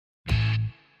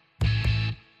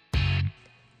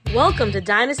Welcome to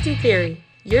Dynasty Theory,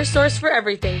 your source for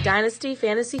everything Dynasty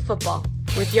Fantasy Football,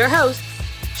 with your hosts,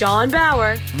 John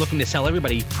Bauer. Looking to sell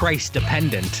everybody price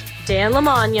dependent. Dan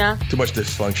Lamagna. Too much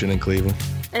dysfunction in Cleveland.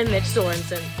 And Mitch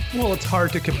Sorensen. Well, it's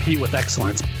hard to compete with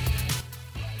excellence.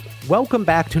 Welcome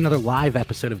back to another live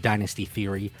episode of Dynasty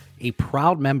Theory, a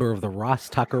proud member of the Ross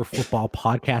Tucker Football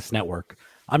Podcast Network.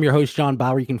 I'm your host, John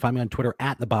Bauer. You can find me on Twitter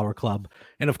at The Bauer Club.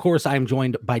 And of course, I am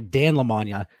joined by Dan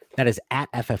Lamagna. That is at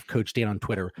FF Coach Dan on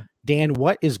Twitter. Dan,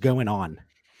 what is going on?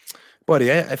 Buddy,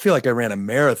 I feel like I ran a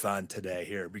marathon today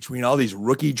here between all these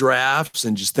rookie drafts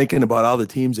and just thinking about all the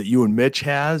teams that you and Mitch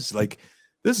has. Like,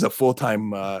 this is a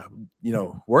full-time,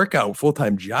 workout,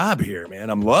 full-time job here, man.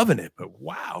 I'm loving it, but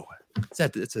wow,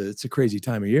 it's a crazy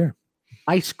time of year.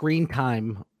 My screen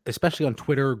time, especially on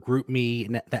Twitter, GroupMe,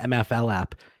 and the MFL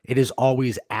app, it is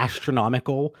always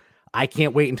astronomical. I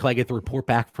can't wait until I get the report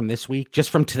back from this week,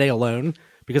 just from today alone,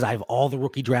 because I have all the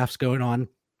rookie drafts going on.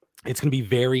 It's going to be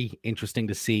very interesting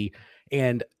to see.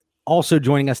 And also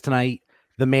joining us tonight,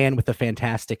 the man with the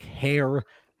fantastic hair,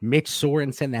 Mitch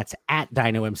Sorensen. That's at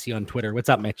DynoMC on Twitter. What's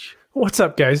up, Mitch? What's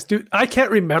up, guys? Dude, I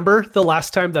can't remember the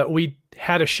last time that we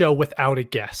had a show without a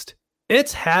guest.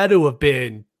 It's had to have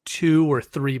been 2 or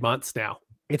 3 months now.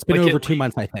 It's been over 2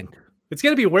 months, I think. It's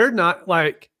going to be weird not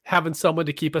like having someone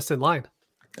to keep us in line.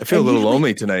 I feel a little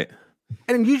lonely tonight.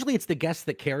 And usually it's the guests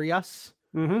that carry us.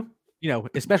 Mm-hmm. You know,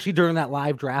 especially during that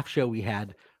live draft show we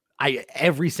had,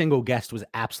 every single guest was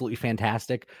absolutely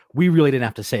fantastic. We really didn't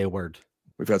have to say a word.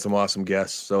 We've had some awesome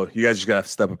guests, so you guys just got to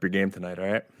step up your game tonight, all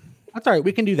right? That's all right.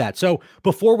 We can do that. So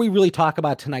before we really talk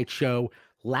about tonight's show,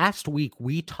 last week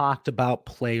we talked about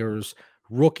players,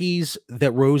 rookies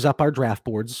that rose up our draft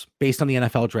boards based on the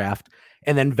NFL draft,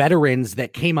 and then veterans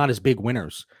that came out as big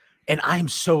winners. And I'm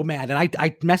so mad. And I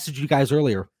messaged you guys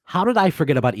earlier. How did I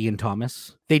forget about Ian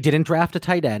Thomas? They didn't draft a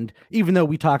tight end, even though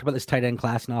we talked about this tight end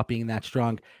class not being that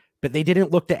strong, but they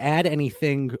didn't look to add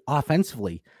anything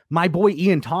offensively. My boy,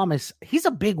 Ian Thomas, he's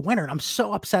a big winner. And I'm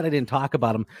so upset I didn't talk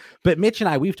about him. But Mitch and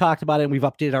I, we've talked about it and we've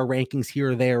updated our rankings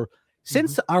here or there.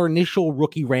 Since our initial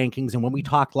rookie rankings and when we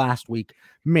talked last week,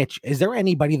 Mitch, is there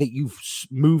anybody that you've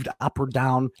moved up or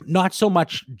down? Not so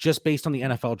much just based on the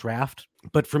NFL draft,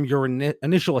 but from your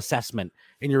initial assessment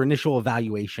and your initial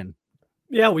evaluation.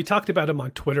 Yeah, we talked about him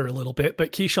on Twitter a little bit,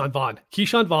 but Keyshawn Vaughn.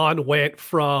 Keyshawn Vaughn went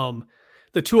from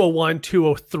the 201,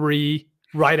 203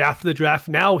 right after the draft.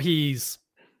 Now he's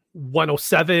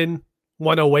 107,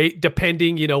 108,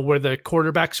 depending, where the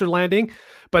quarterbacks are landing.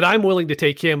 But I'm willing to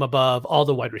take him above all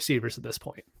the wide receivers at this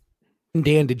point.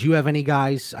 Dan, did you have any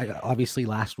guys? Obviously,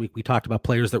 last week we talked about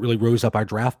players that really rose up our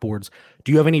draft boards.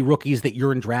 Do you have any rookies that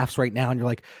you're in drafts right now and you're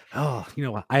like, oh,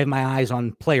 I have my eyes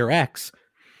on player X.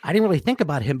 I didn't really think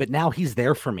about him, but now he's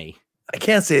there for me. I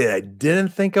can't say that I didn't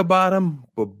think about him,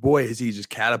 but boy, is he just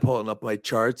catapulting up my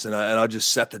charts, and I'll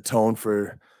just set the tone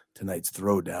for tonight's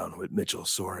throwdown with Mitchell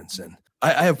Sorensen.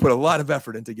 I have put a lot of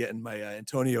effort into getting my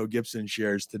Antonio Gibson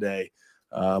shares today,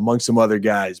 among some other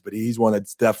guys, but he's one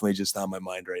that's definitely just on my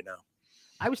mind right now.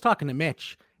 I was talking to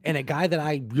Mitch, and a guy that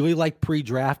I really liked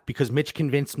pre-draft because Mitch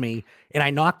convinced me, and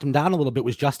I knocked him down a little bit,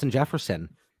 was Justin Jefferson.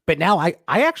 But now I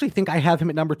actually think I have him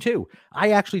at number 2.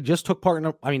 I actually just took part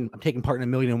in, I'm taking part in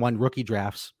 1,000,001 rookie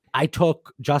drafts. I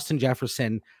took Justin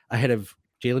Jefferson ahead of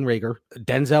Jalen Reagor,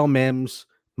 Denzel Mims,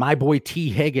 my boy T.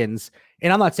 Higgins.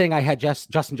 And I'm not saying I had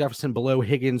Justin Jefferson below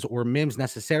Higgins or Mims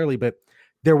necessarily, but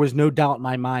there was no doubt in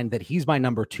my mind that he's my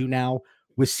number 2 now,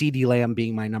 with CeeDee Lamb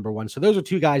being my number 1. So those are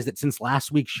 2 guys that since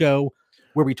last week's show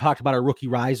where we talked about our rookie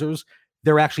risers,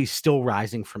 they're actually still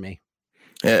rising for me.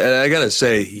 And I got to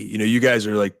say, you guys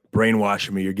are like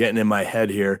brainwashing me. You're getting in my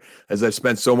head here as I've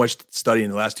spent so much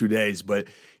studying the last 2 days. But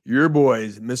your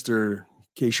boys, Mr.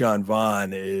 Keyshawn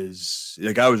Vaughn, is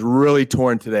like, I was really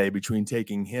torn today between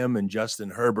taking him and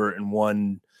Justin Herbert in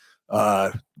one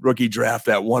rookie draft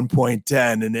at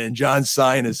 1.10. And then John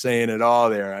Sine is saying it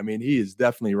all there. I mean, he is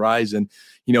definitely rising,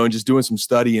 and just doing some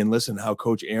study and listen how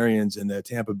Coach Arians and the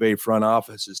Tampa Bay front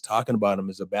office is talking about him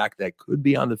as a back that could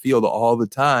be on the field all the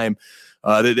time.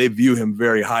 They view him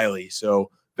very highly. So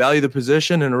value the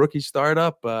position in a rookie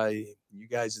startup. You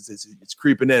guys, it's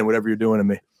creeping in, whatever you're doing to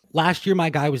me. Last year, my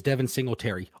guy was Devin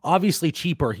Singletary. Obviously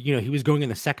cheaper. He was going in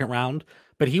the second round,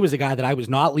 but he was a guy that I was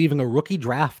not leaving a rookie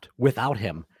draft without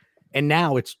him. And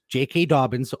now it's J.K.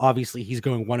 Dobbins. Obviously, he's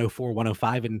going 104,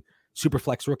 105 in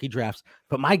Superflex rookie drafts.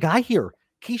 But my guy here,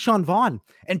 Keyshawn Vaughn,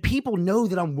 and people know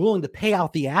that I'm willing to pay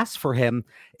out the ass for him.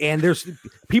 And there's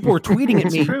people are tweeting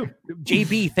at me,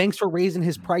 JB, thanks for raising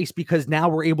his price because now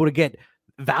we're able to get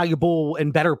valuable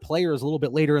and better players a little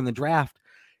bit later in the draft.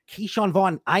 Keyshawn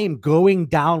Vaughn, I am going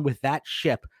down with that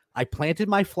ship. I planted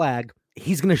my flag.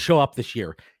 He's going to show up this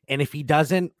year. And if he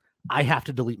doesn't, I have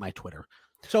to delete my Twitter.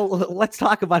 So let's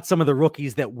talk about some of the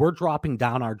rookies that we're dropping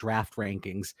down our draft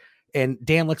rankings. And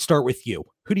Dan, let's start with you.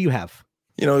 Who do you have?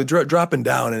 Dropping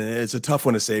down, and it's a tough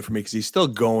one to say for me because he's still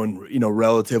going,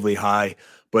 relatively high.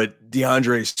 But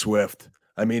DeAndre Swift,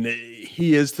 I mean,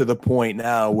 he is to the point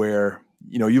now where,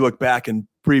 you look back in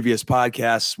previous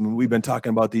podcasts when we've been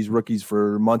talking about these rookies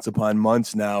for months upon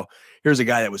months now. Here's a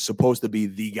guy that was supposed to be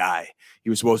the guy. He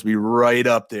was supposed to be right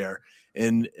up there.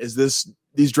 And as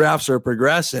these drafts are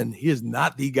progressing, he is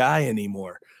not the guy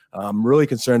anymore. I'm really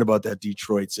concerned about that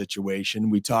Detroit situation.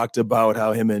 We talked about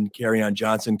how him and Kerryon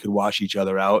Johnson could wash each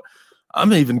other out.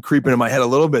 I'm even creeping in my head a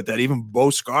little bit that even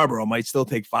Bo Scarborough might still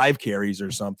take 5 carries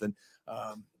or something.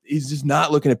 He's just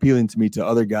not looking appealing to me to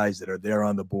other guys that are there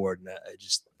on the board. And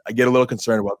I get a little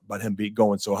concerned about him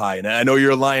going so high. And I know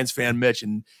you're a Lions fan, Mitch,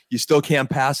 and you still can't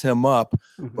pass him up.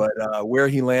 Mm-hmm. But where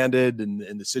he landed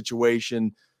and the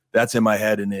situation, that's in my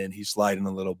head. And then he's sliding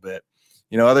a little bit.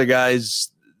 Other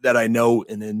guys that I know,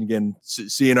 and then again,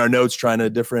 seeing our notes, trying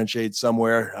to differentiate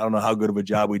somewhere. I don't know how good of a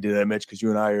job we did at Mitch, because you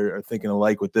and I are thinking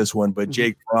alike with this one. But mm-hmm.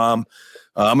 Jake Fromm,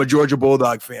 I'm a Georgia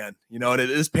Bulldog fan, and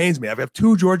this pains me. I have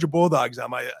 2 Georgia Bulldogs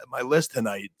on my list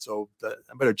tonight, so I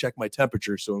better check my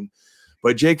temperature soon.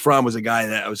 But Jake Fromm was a guy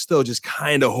that I was still just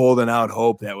kind of holding out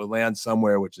hope that would land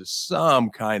somewhere, which is some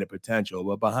kind of potential.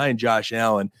 But behind Josh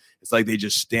Allen, it's like they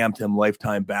just stamped him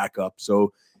lifetime backup.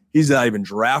 So he's not even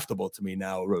draftable to me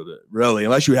now, really,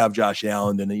 unless you have Josh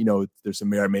Allen. Then, there's some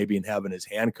merit maybe in having his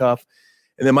handcuff.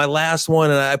 And then my last one,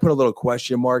 and I put a little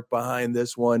question mark behind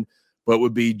this one, but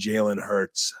would be Jalen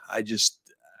Hurts. I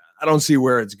don't see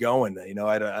where it's going.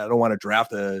 I don't want to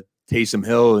draft a Taysom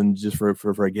Hill and just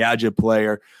for a gadget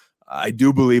player. I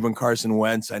do believe in Carson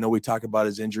Wentz. I know we talk about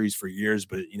his injuries for years,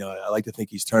 but, I like to think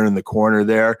he's turning the corner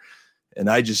there. And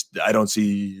I don't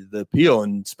see the appeal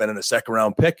in spending a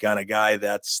second-round pick on a guy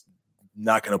that's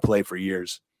not going to play for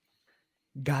years.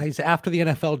 Guys, after the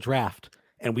NFL draft,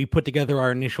 and we put together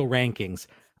our initial rankings,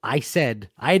 I said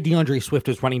I had DeAndre Swift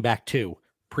as running back 2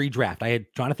 pre-draft. I had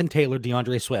Jonathan Taylor,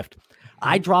 DeAndre Swift.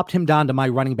 I dropped him down to my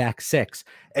running back 6,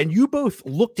 and you both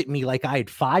looked at me like I had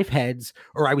 5 heads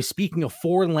or I was speaking a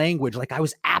foreign language, like I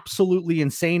was absolutely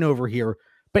insane over here.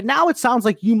 But now it sounds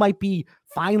like you might be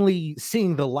finally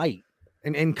seeing the light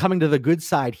and coming to the good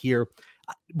side here.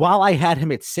 While I had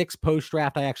him at 6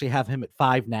 post-draft, I actually have him at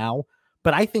 5 now.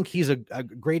 But I think he's a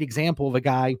great example of a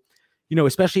guy,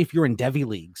 especially if you're in Devy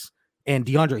leagues. And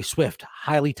DeAndre Swift,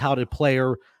 highly touted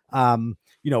player,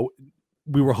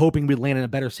 we were hoping we'd land in a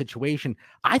better situation.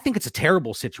 I think it's a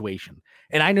terrible situation.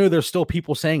 And I know there's still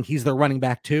people saying he's their running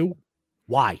back 2.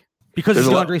 Why? Because it's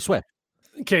DeAndre Swift.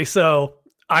 Okay, so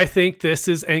I think this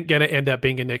is going to end up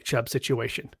being a Nick Chubb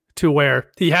situation, to where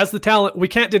he has the talent. We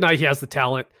can't deny he has the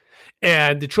talent,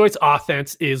 and Detroit's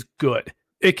offense is good.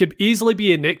 It could easily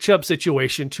be a Nick Chubb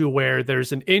situation to where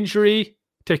there's an injury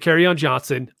to Kerryon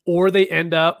Johnson, or they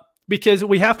end up, because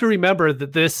we have to remember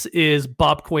that this is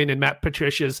Bob Quinn and Matt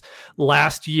Patricia's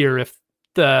last year if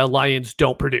the Lions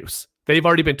don't produce. They've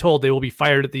already been told they will be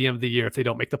fired at the end of the year if they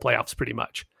don't make the playoffs, pretty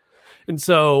much. And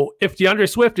so if DeAndre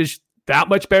Swift is that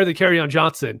much better than Kerryon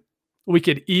Johnson, we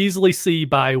could easily see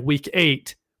by week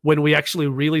 8, when we actually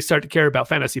really start to care about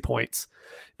fantasy points,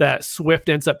 that Swift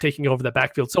ends up taking over the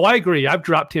backfield. So I agree. I've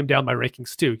dropped him down my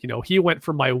rankings too. He went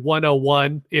from my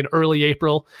 101 in early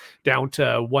April down to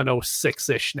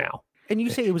 106-ish now. And you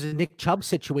say it was a Nick Chubb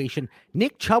situation.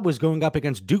 Nick Chubb was going up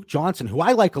against Duke Johnson, who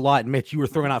I like a lot. And Mitch, you were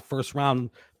throwing out first-round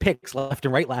picks left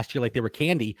and right last year like they were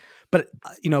candy. But,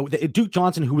 Duke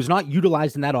Johnson, who was not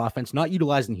utilized in that offense, not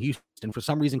utilized in Houston. For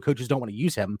some reason, coaches don't want to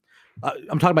use him.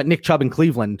 I'm talking about Nick Chubb in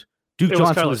Cleveland. Duke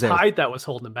Johnson was there. Hyde that was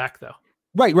holding him back, though.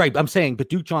 Right. I'm saying, but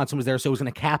Duke Johnson was there, so it was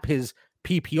going to cap his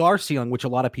PPR ceiling, which a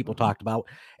lot of people talked about.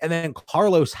 And then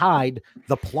Carlos Hyde,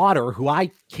 the plotter, who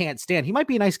I can't stand. He might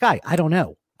be a nice guy. I don't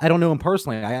know him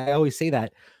personally. I always say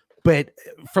that. But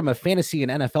from a fantasy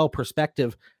and NFL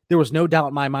perspective, there was no doubt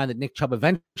in my mind that Nick Chubb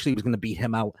eventually was going to beat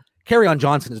him out. Kerryon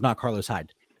Johnson is not Carlos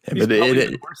Hyde. He's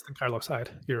probably worse than Carlos Hyde.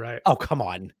 You're right. Oh, come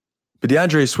on. But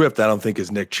DeAndre Swift, I don't think is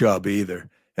Nick Chubb either.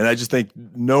 And I just think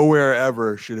nowhere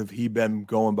ever should have he been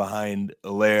going behind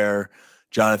Allaire,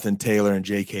 Jonathan Taylor, and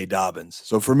J.K. Dobbins.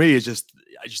 So for me, it's just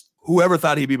whoever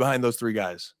thought he'd be behind those 3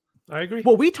 guys. I agree.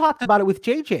 Well, we talked about it with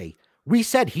JJ. We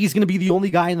said he's going to be the only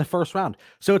guy in the first round.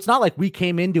 So it's not like we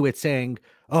came into it saying,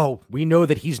 oh, we know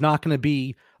that he's not going to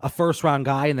be a first round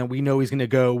guy, and then we know he's going to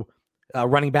go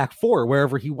running back 4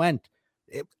 wherever he went.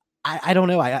 I don't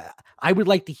know. I would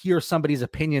like to hear somebody's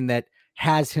opinion that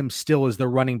has him still as their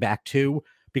running back 2,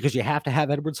 because you have to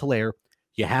have Edwards-Helaire,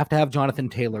 you have to have Jonathan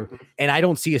Taylor, and I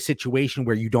don't see a situation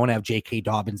where you don't have J.K.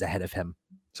 Dobbins ahead of him.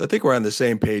 So I think we're on the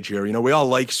same page here. You know, we all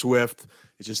like Swift.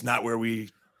 It's just not where we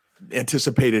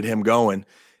anticipated him going.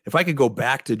 If I could go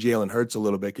back to Jalen Hurts a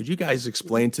little bit, could you guys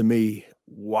explain to me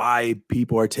why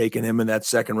people are taking him in that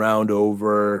second round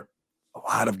over a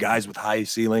lot of guys with high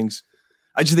ceilings?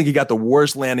 I just think he got the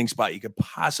worst landing spot you could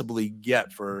possibly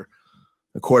get for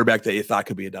a quarterback that you thought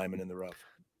could be a diamond in the rough.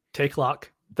 Take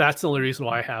lock. That's the only reason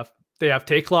why they have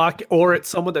take lock, or it's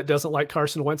someone that doesn't like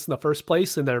Carson Wentz in the first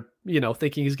place and they're,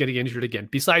 thinking he's getting injured again.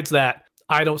 Besides that,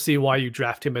 I don't see why you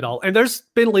draft him at all. And there's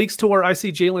been leagues to where I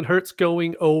see Jalen Hurts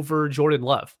going over Jordan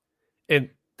Love, and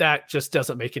that just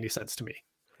doesn't make any sense to me.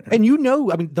 And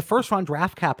the first round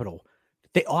draft capital,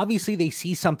 they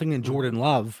see something in Jordan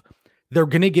Love. They're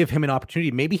going to give him an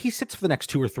opportunity. Maybe he sits for the next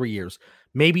 2 or 3 years.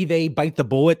 Maybe they bite the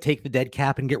bullet, take the dead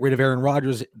cap, and get rid of Aaron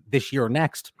Rodgers this year or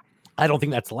next. I don't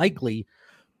think that's likely,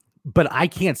 but I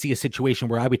can't see a situation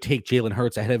where I would take Jalen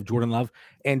Hurts ahead of Jordan Love.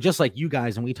 And just like you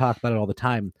guys, and we talk about it all the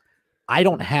time, I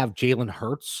don't have Jalen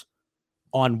Hurts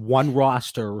on one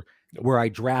roster where I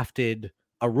drafted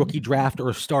a rookie draft or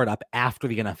a startup after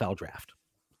the NFL draft.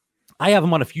 I have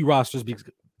him on a few rosters because,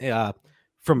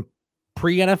 from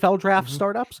pre-NFL draft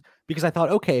startups, because I thought,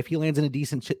 okay, if he lands in a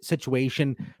decent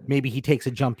situation, maybe he takes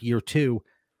a jump year 2.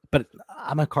 But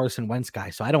I'm a Carson Wentz guy,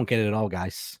 so I don't get it at all,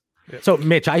 guys. Yep. So,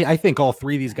 Mitch, I think all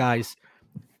three of these guys,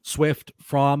 Swift,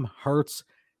 Fromm, Hurts,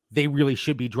 they really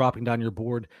should be dropping down your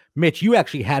board. Mitch, you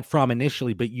actually had Fromm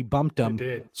initially, but you bumped him. I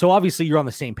did. So obviously you're on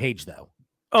the same page, though.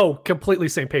 Oh, completely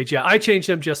same page. Yeah, I changed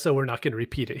him just so we're not going to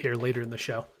repeat it here later in the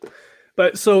show.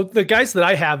 But so the guys that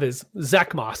I have is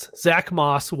Zach Moss. Zach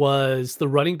Moss was the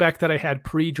running back that I had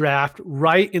pre-draft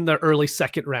right in the early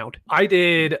second round. I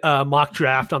did a mock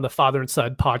draft on the Father and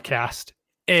Son podcast,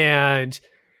 and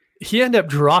he ended up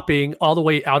dropping all the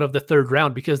way out of the third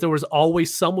round because there was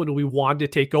always someone we wanted to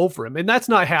take over him. And that's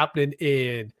not happening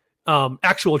in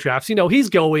actual drafts. He's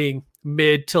going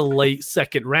mid to late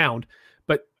second round,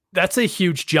 but that's a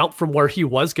huge jump from where he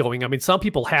was going. I mean, some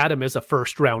people had him as a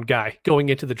first round guy going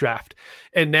into the draft.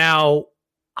 And now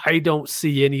I don't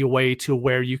see any way to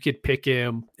where you could pick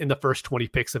him in the first 20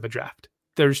 picks of a draft.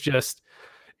 There's just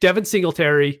Devin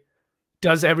Singletary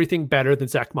does everything better than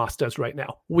Zach Moss does right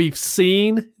now. We've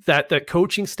seen that the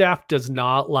coaching staff does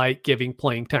not like giving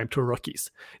playing time to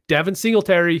rookies. Devin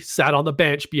Singletary sat on the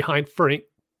bench behind Frank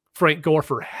Gore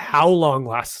for how long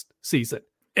last season?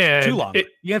 And too long.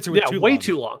 The answer was way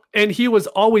too long. And he was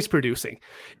always producing.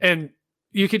 And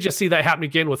you could just see that happen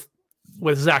again with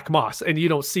Zach Moss. And you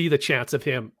don't see the chance of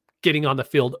him getting on the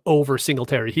field over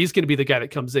Singletary. He's going to be the guy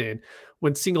that comes in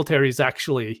when Singletary's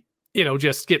actually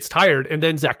just gets tired, and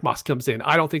then Zach Moss comes in.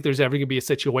 I don't think there's ever going to be a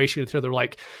situation where they're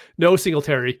like, no,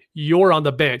 Singletary, you're on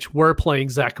the bench. We're playing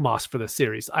Zach Moss for the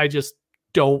series. I just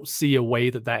don't see a way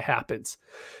that happens.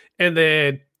 And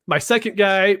then my second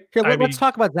guy. Let's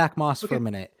talk about Zach Moss for a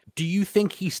minute. Do you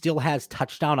think he still has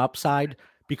touchdown upside?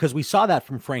 Because we saw that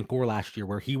from Frank Gore last year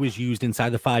where he was used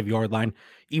inside the 5-yard line,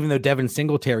 even though Devin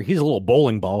Singletary, he's a little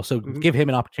bowling ball, so give him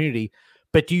an opportunity.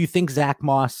 But do you think Zach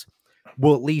Moss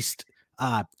will at least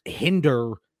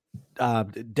hinder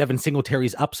Devin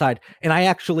Singletary's upside? And I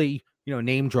actually,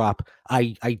 name drop.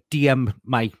 I DM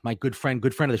my good friend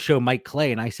of the show, Mike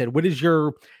Clay, and I said, "What is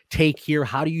your take here?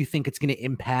 How do you think it's going to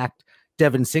impact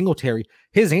Devin Singletary?"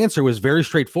 His answer was very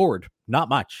straightforward. Not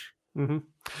much. Mm-hmm.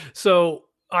 So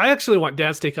I actually want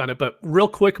Dan's take on it, but real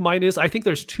quick, mine is I think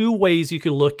there's two ways you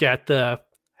can look at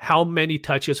how many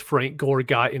touches Frank Gore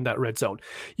got in that red zone.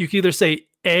 You can either say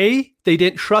A, they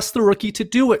didn't trust the rookie to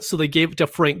do it, so they gave it to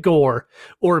Frank Gore,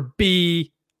 or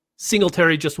B,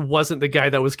 Singletary just wasn't the guy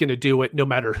that was going to do it no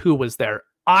matter who was there.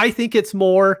 I think it's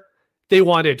more they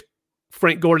wanted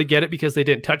Frank Gore to get it because they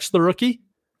didn't touch the rookie.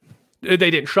 They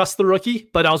didn't trust the rookie,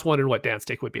 but I was wondering what Dan's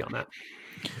take would be on that.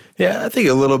 Yeah, I think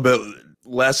a little bit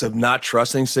less of not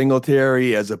trusting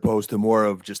Singletary as opposed to more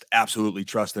of just absolutely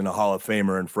trusting a Hall of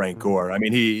Famer in Frank Gore. I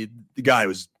mean, the guy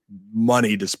was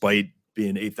money despite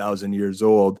being 8,000 years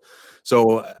old.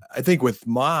 So I think with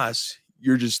Moss,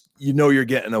 you're just, you're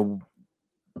getting a,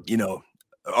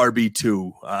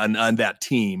 RB2 on that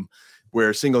team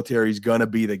where Singletary's going to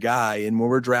be the guy. And when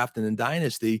we're drafting in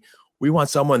Dynasty, we want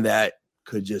someone that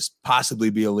could just possibly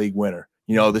be a league winner.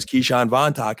 This Keyshawn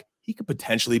Vaughn talk, he could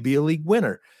potentially be a league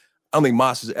winner. I don't think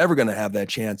Moss is ever going to have that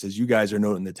chance, as you guys are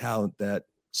noting the talent that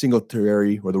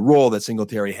Singletary, or the role that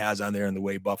Singletary has on there, and the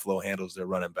way Buffalo handles their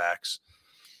running backs.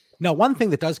 Now, one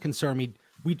thing that does concern me,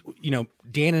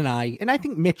 Dan and I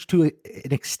think Mitch, to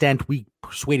an extent, we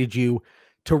persuaded you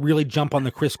to really jump on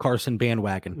the Chris Carson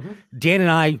bandwagon. Mm-hmm. Dan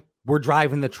and I were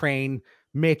driving the train.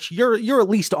 Mitch, you're at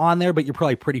least on there, but you're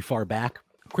probably pretty far back.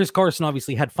 Chris Carson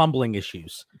obviously had fumbling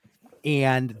issues.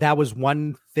 And that was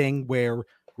one thing where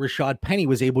Rashad Penny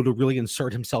was able to really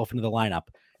insert himself into the lineup,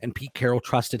 and Pete Carroll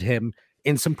trusted him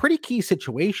in some pretty key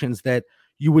situations that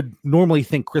you would normally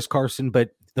think Chris Carson,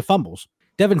 but the fumbles.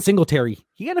 Devin Singletary,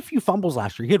 he had a few fumbles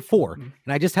last year. He had 4, and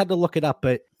I just had to look it up,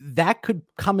 but that could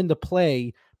come into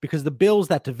play because the Bills,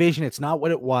 that division, it's not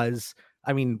what it was.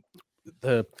 I mean,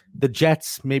 the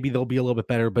Jets, maybe they'll be a little bit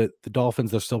better, but the Dolphins,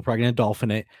 they're still probably going to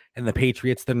dolphin it, and the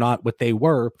Patriots, they're not what they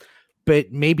were.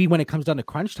 But maybe when it comes down to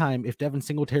crunch time, if Devin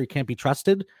Singletary can't be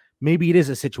trusted, maybe it is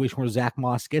a situation where Zach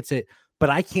Moss gets it, but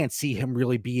I can't see him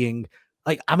really being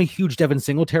like, I'm a huge Devin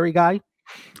Singletary guy.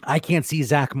 I can't see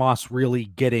Zach Moss really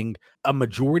getting a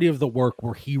majority of the work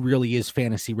where he really is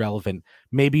fantasy relevant.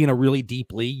 Maybe in a really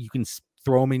deep league, you can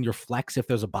throw him in your flex if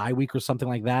there's a bye week or something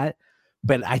like that.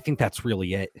 But I think that's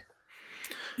really it.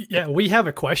 Yeah, we have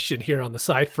a question here on the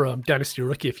side from Dynasty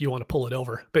Rookie if you want to pull it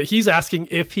over. But he's asking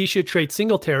if he should trade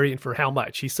Singletary and for how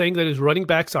much. He's saying that his running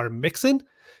backs are Mixon,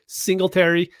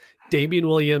 Singletary, Damian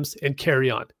Williams, and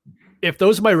Kerryon. If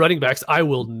those are my running backs, I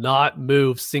will not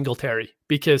move Singletary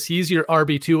because he's your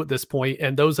RB2 at this point.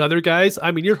 And those other guys,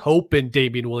 I mean, you're hoping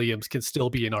Damian Williams can still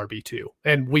be an RB2.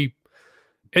 And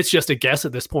it's just a guess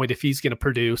at this point if he's going to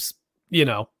produce,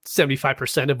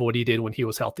 75% of what he did when he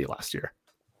was healthy last year.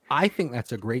 I think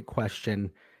that's a great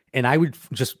question. And I would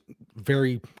just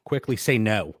very quickly say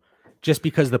no, just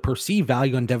because the perceived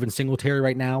value on Devin Singletary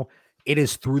right now, it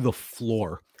is through the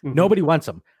floor. Mm-hmm. Nobody wants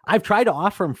him. I've tried to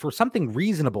offer him for something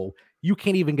reasonable. You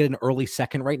can't even get an early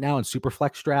second right now in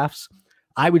Superflex drafts.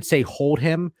 I would say hold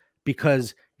him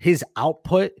because his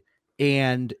output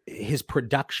and his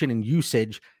production and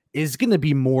usage is going to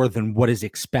be more than what is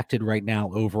expected right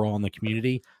now overall in the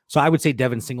community. So I would say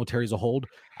Devin Singletary is a hold.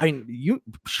 I mean, you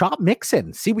shop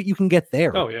Mixon, see what you can get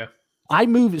there. Oh yeah. I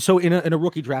moved. So in a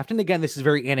rookie draft, and again, this is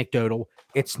very anecdotal.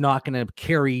 It's not going to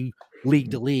carry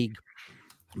league to league,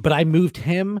 but I moved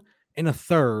him in a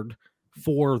third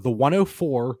for the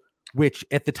 104, which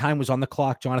at the time was on the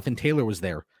clock. Jonathan Taylor was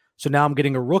there. So now I'm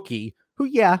getting a rookie who,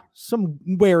 some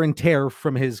wear and tear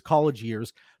from his college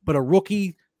years, but a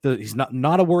rookie he's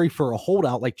not a worry for a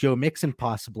holdout like Joe Mixon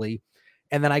possibly.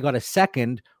 And then I got a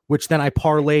second, which then I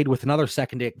parlayed with another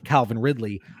second at Calvin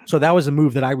Ridley. So that was a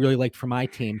move that I really liked for my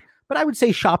team. But I would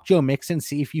say shop Joe Mixon,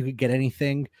 see if you could get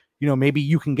anything. Maybe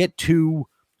you can get 2,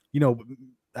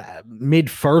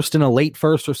 mid first and a late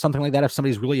first or something like that if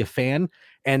somebody's really a fan.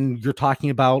 And you're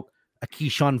talking about a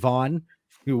Keyshawn Vaughn,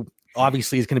 who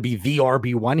obviously is going to be the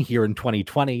RB1 here in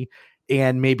 2020.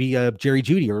 And maybe Jerry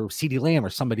Jeudy or CeeDee Lamb or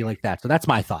somebody like that. So that's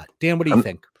my thought. Dan, what do you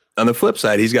think? On the flip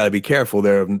side, he's got to be careful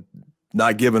there of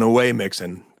not giving away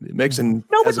Mixon. No,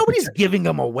 but nobody's giving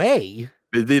him away.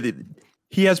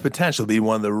 He has potential to be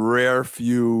one of the rare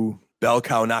few bell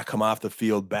cow not come off the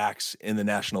field backs in the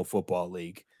National Football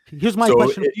League. Here's my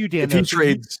question for you, Dan. If he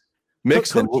trades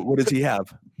Mixon, what does he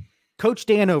have? Coach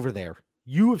Dan over there,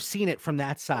 you have seen it from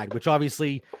that side, which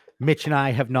obviously Mitch and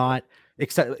I have not.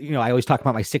 Except, I always talk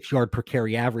about my 6 yard per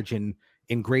carry average in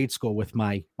grade school with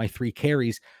my 3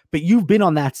 carries, but you've been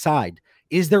on that side.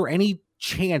 Is there any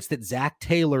chance that Zach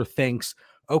Taylor thinks,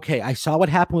 okay, I saw what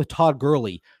happened with Todd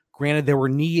Gurley. Granted, there were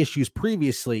knee issues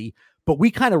previously, but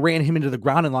we kind of ran him into the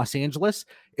ground in Los Angeles.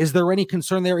 Is there any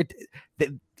concern there that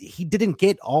he didn't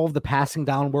get all of the passing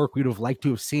down work we'd have liked to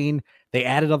have seen? They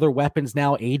added other weapons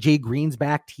now. AJ Green's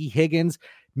back, T. Higgins.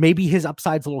 Maybe his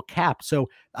upside's a little capped. So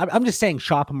I'm just saying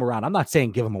shop him around. I'm not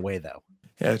saying give him away, though.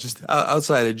 Yeah, just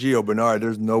outside of Gio Bernard,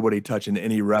 there's nobody touching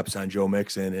any reps on Joe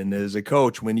Mixon. And as a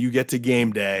coach, when you get to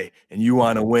game day and you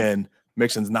want to win,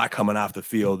 Mixon's not coming off the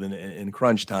field in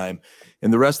crunch time.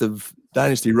 And the rest of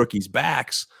Dynasty rookies'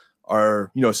 backs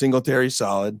are, Singletary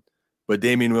solid, but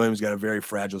Damian Williams got a very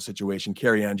fragile situation.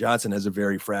 Kerryon Johnson has a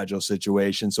very fragile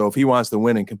situation. So if he wants to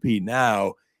win and compete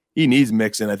now, he needs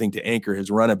Mixon, I think, to anchor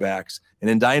his running backs. And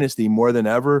in Dynasty, more than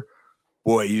ever,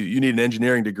 boy, you need an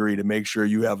engineering degree to make sure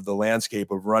you have the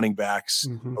landscape of running backs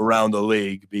around the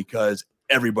league because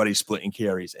everybody's splitting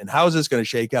carries. And how is this going to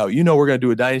shake out? We're going to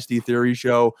do a Dynasty Theory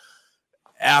show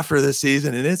after the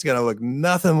season, and it's going to look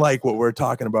nothing like what we're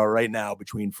talking about right now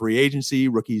between free agency,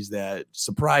 rookies that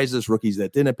surprised us, rookies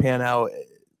that didn't pan out.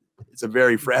 It's a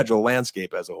very fragile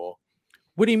landscape as a whole.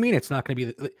 What do you mean it's not going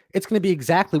to be? It's going to be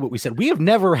exactly what we said. We have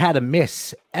never had a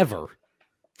miss ever.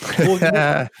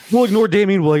 We'll ignore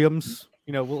Damian Williams.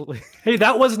 Hey,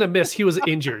 that wasn't a miss. He was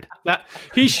injured. That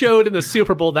he showed in the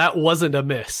Super Bowl. That wasn't a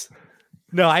miss.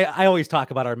 No, I always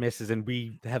talk about our misses, and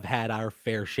we have had our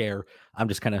fair share. I'm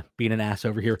just kind of being an ass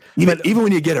over here. Even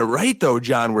when you get it right, though,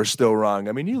 John, we're still wrong.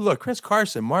 I mean, you look, Chris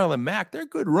Carson, Marlon Mack, they're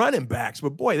good running backs,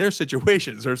 but boy, their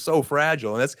situations are so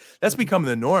fragile, and that's become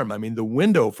the norm. I mean, the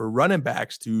window for running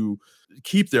backs to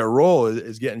keep their role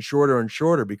is getting shorter and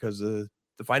shorter because the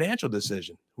the financial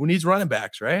decision. Who needs running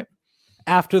backs, right?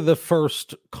 After the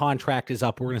first contract is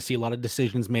up, we're going to see a lot of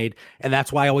decisions made. And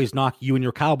that's why I always knock you and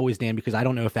your Cowboys, Dan, because I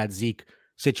don't know if that Zeke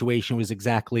situation was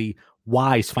exactly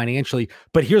wise financially.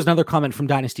 But here's another comment from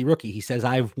Dynasty Rookie. He says,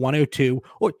 I have 102,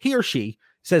 or he or she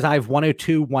says, I have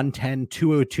 102, 110,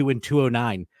 202, and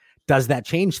 209. Does that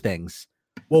change things?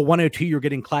 Well, 102, you're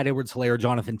getting Clyde Edwards-Helaire,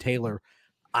 Jonathan Taylor.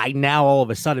 I now all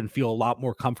of a sudden feel a lot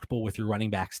more comfortable with your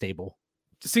running back stable.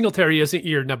 Singletary isn't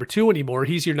your number 2 anymore.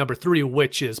 He's your number 3,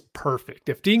 which is perfect.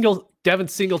 If Devin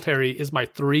Singletary is my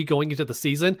 3 going into the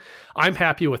season, I'm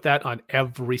happy with that on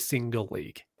every single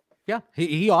league. Yeah,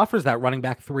 he offers that running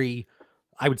back 3,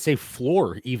 I would say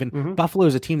floor even. Mm-hmm. Buffalo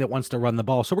is a team that wants to run the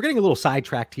ball. So we're getting a little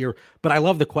sidetracked here, but I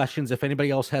love the questions. If anybody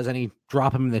else has any,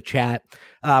 drop them in the chat.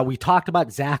 We talked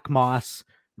about Zach Moss.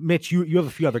 Mitch, you have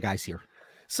a few other guys here.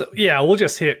 So, yeah, we'll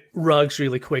just hit Ruggs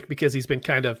really quick because he's been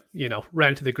kind of,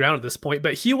 ran to the ground at this point.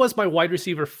 But he was my wide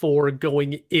receiver 4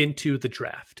 going into the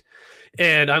draft.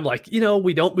 And I'm like,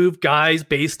 we don't move guys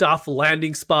based off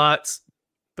landing spots.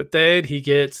 But then he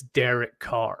gets Derek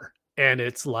Carr. And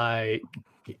it's like,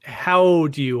 how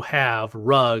do you have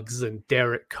Ruggs and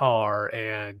Derek Carr?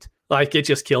 And like, it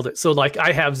just killed it. So like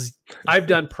I've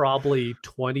done probably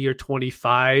 20 or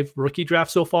 25 rookie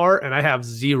drafts so far, and I have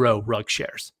 0 Ruggs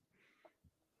shares.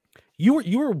 You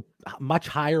were much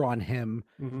higher on him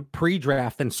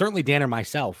pre-draft than certainly Dan or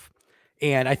myself.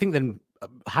 And I think then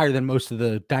higher than most of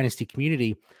the Dynasty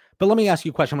community. But let me ask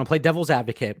you a question. I'm going to play devil's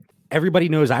advocate. Everybody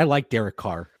knows I like Derek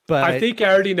Carr. But I think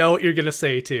I already know what you're going to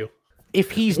say too. If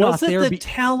he's not there, was it the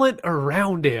talent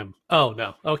around him? Oh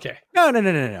no. Okay. No. All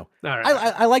right.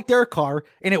 I like Derek Carr,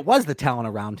 and it was the talent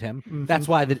around him. Mm-hmm. That's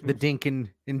why the dink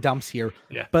in dumps here.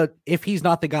 Yeah. But if he's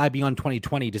not the guy beyond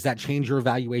 2020, does that change your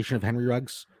evaluation of Henry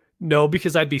Ruggs? No,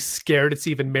 because I'd be scared it's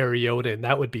even Mariota, and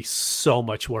that would be so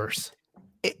much worse.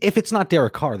 If it's not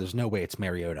Derek Carr, there's no way it's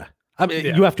Mariota. I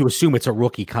mean, you have to assume it's a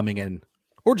rookie coming in,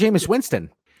 or Jameis Winston.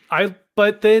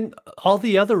 But then all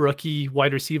the other rookie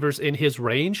wide receivers in his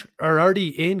range are already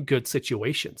in good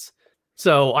situations.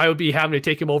 So I would be having to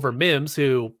take him over Mims,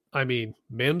 who,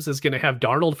 Mims is going to have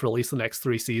Darnold for at least the next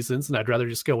 3 seasons, and I'd rather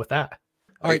just go with that.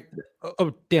 All right.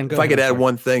 Oh, Dan, go ahead. If I could add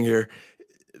one thing here,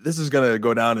 this is going to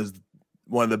go down as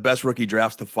one of the best rookie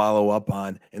drafts to follow up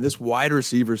on. And this wide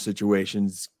receiver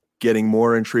situation's getting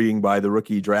more intriguing by the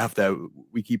rookie draft that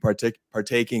we keep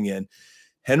partaking in.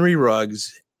 Henry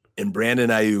Ruggs and Brandon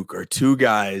Ayuk are 2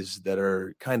 guys that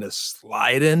are kind of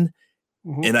sliding.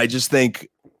 Mm-hmm. And I just think,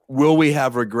 will we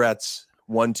have regrets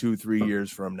 1, 2, 3 years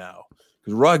from now?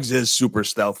 Because Ruggs is super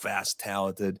stealth, fast,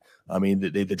 talented.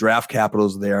 The draft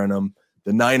capital's there in him.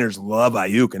 The Niners love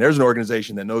Ayuk, and there's an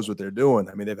organization that knows what they're doing.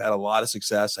 They've had a lot of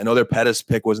success. I know their Pettis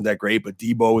pick wasn't that great, but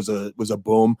Debo was a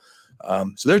boom.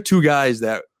 So they're 2 guys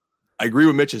that I agree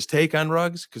with Mitch's take on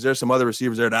Ruggs, because there's some other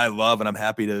receivers there that I love, and I'm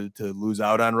happy to lose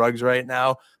out on Ruggs right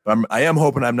now. But I am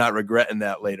hoping I'm not regretting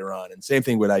that later on. And same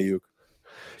thing with Ayuk.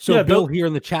 So yeah, Bill here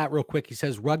in the chat real quick, he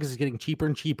says Ruggs is getting cheaper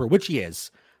and cheaper, which he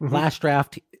is. Mm-hmm. Last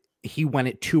draft, he went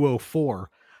at 204.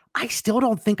 I still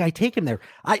don't think I take him there.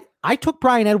 I took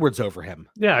Bryan Edwards over him.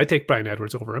 Yeah, I take Bryan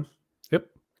Edwards over him. Yep.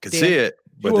 Could see it,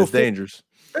 but it's dangerous.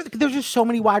 There's just so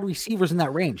many wide receivers in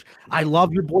that range. I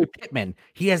love your boy Pittman.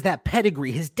 He has that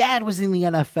pedigree. His dad was in the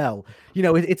NFL.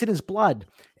 It's in his blood.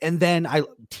 And then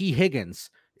T. Higgins.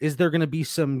 Is there going to be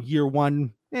some year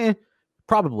 1?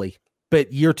 Probably.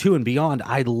 But year 2 and beyond,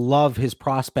 I love his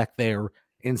prospect there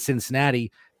in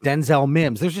Cincinnati. Denzel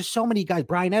Mims. There's just so many guys.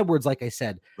 Bryan Edwards, like I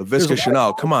said. Laviska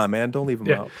Shenault. Come on, man. Don't leave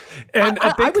him out. And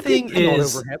a big thing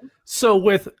is, so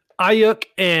with Ayuk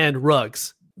and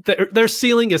Ruggs, their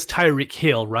ceiling is Tyreek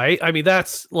Hill, right?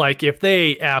 That's like, if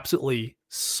they absolutely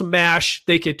smash,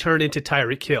 they could turn into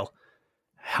Tyreek Hill.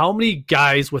 How many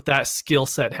guys with that skill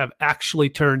set have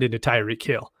actually turned into Tyreek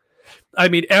Hill?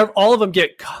 All of them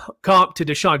get comped to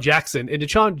Deshaun Jackson, and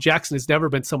Deshaun Jackson has never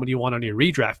been someone you want on your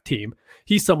redraft team.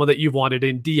 He's someone that you've wanted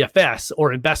in DFS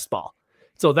or in best ball.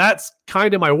 So that's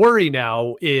kind of my worry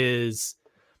now. Is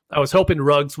I was hoping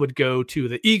Ruggs would go to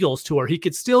the Eagles to where he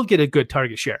could still get a good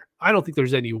target share. I don't think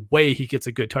there's any way he gets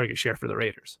a good target share for the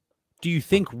Raiders. Do you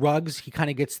think Ruggs, he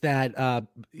kind of gets that,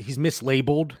 he's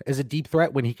mislabeled as a deep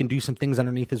threat when he can do some things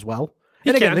underneath as well?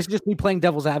 And again, this is just me playing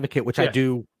devil's advocate, which I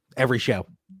do every show.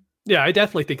 Yeah, I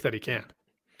definitely think that he can.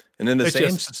 And in the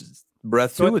same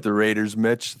breath too with the Raiders,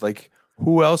 Mitch, like,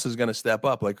 who else is going to step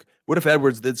up? Like, what if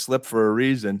Edwards did slip for a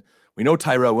reason? We know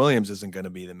Tyrell Williams isn't going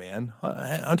to be the man.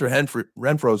 Hunter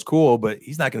Renfro's cool, but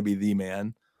he's not going to be the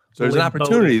man. So there's an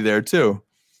opportunity there too.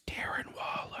 Darren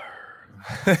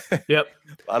Waller. Yep.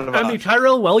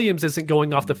 Tyrell Williams isn't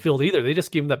going off the field either. They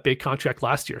just gave him that big contract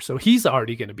last year, so he's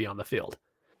already going to be on the field.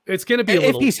 It's going to be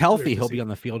if he's healthy, he'll be on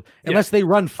the field, unless they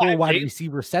run full wide games.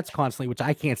 receiver sets constantly, which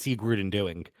I can't see Gruden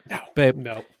doing.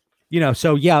 No.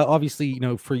 So yeah, obviously,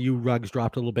 for you, Ruggs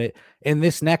dropped a little bit. And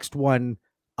this next one,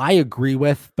 I agree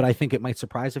with, but I think it might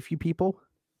surprise a few people.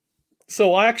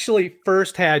 So I actually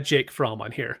first had Jake Fromm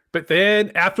on here, but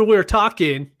then after we were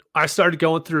talking, I started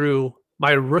going through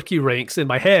my rookie ranks in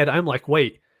my head. I'm like,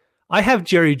 wait, I have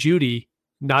Jerry Jeudy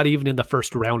not even in the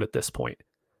first round at this point.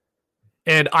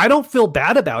 And I don't feel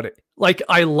bad about it. Like,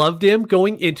 I loved him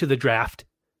going into the draft.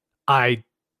 I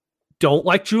don't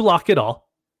like Drew Lock at all.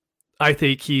 I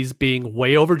think he's being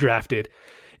way overdrafted.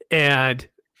 And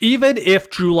even if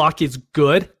Drew Lock is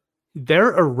good,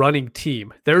 they're a running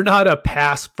team. They're not a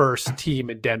pass-first team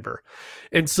in Denver.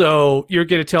 And so you're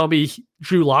going to tell me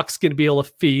Drew Lock's going to be able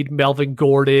to feed Melvin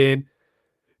Gordon,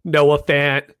 Noah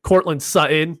Fant, Cortland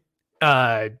Sutton,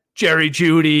 Jerry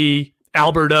Jeudy,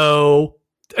 Alberto.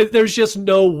 There's just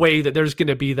no way that there's going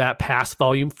to be that pass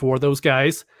volume for those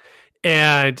guys.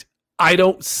 And I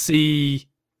don't see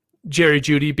Jerry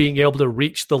Jeudy being able to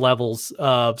reach the levels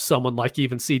of someone like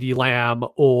even CeeDee Lamb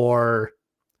or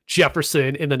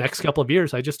Jefferson in the next couple of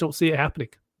years. I just don't see it happening.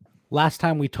 Last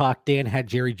time we talked, Dan had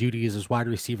Jerry Jeudy as his wide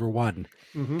receiver 1.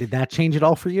 Mm-hmm. Did that change at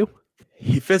all for you?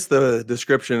 He fits the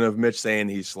description of Mitch saying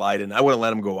he's sliding. I wouldn't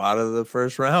let him go out of the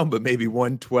first round, but maybe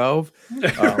 112.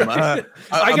 I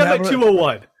got like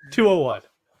 201. 201.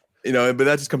 But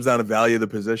that just comes down to value of the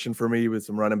position for me with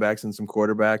some running backs and some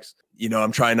quarterbacks.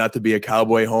 I'm trying not to be a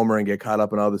Cowboy homer and get caught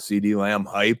up in all the CeeDee Lamb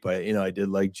hype. I did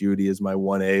like Jeudy as my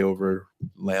 1A over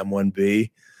Lamb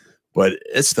 1B. But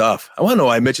it's tough. I want to know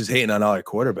why Mitch is hating on all our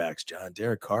quarterbacks, John.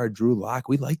 Derek Carr, Drew Lock.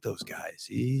 We like those guys.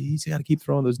 He's got to keep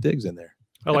throwing those digs in there.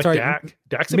 I like Dak.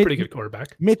 Dak's a pretty good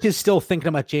quarterback. Mitch is still thinking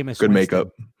about Jameis Good Winston.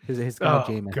 Makeup. His guy,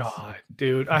 Jameis. God,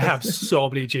 dude. I have so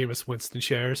many Jameis Winston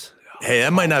shares. Hey,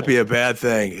 that might not be a bad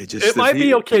thing. It might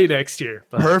be okay next year.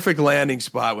 But. Perfect landing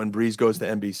spot when Breeze goes to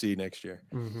NBC next year.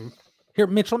 Mm-hmm. Here,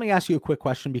 Mitch, let me ask you a quick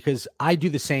question because I do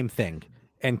the same thing.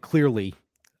 And clearly,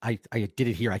 I did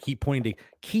it here. I keep pointing to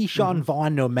Keyshawn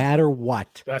Vaughn no matter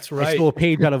what. That's right. I stole a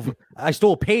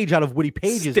page out of Woody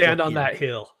Page's Stand on that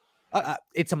hill.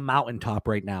 It's a mountaintop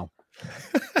right now.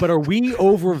 But are we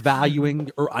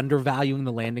overvaluing or undervaluing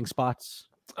the landing spots?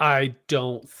 I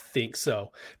don't think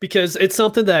so, because it's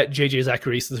something that JJ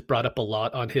Zacharias has brought up a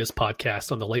lot on his podcast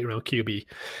on the Late Round QB.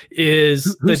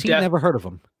 Never heard of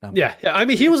him. No. Yeah. I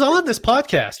mean, he was on this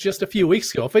podcast just a few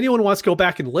weeks ago. If anyone wants to go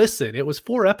back and listen, it was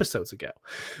 4 episodes ago.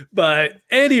 But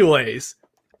anyways,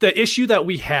 the issue that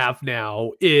we have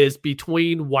now is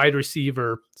between wide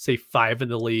receiver, say 5 in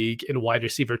the league, and wide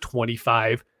receiver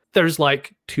 25. There's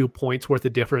like 2 points worth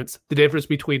of difference. The difference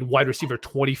between wide receiver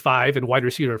 25 and wide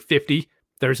receiver 50,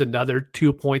 there's another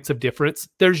 2 points of difference.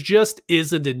 There's just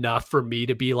isn't enough for me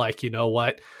to be like, you know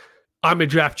what? I'm going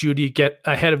to draft Jeudy, get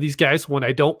ahead of these guys when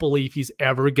I don't believe he's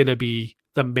ever going to be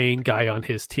the main guy on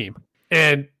his team.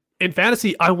 And in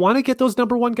fantasy, I want to get those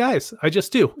number 1 guys. I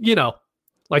just do,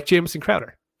 like Jamison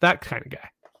Crowder, that kind of guy.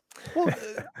 Well,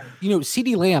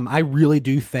 CeeDee Lamb, I really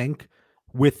do think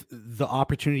with the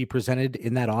opportunity presented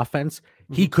in that offense,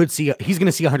 he's going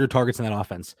to see 100 targets in that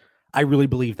offense. I really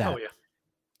believe that. Oh, yeah.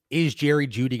 Is Jerry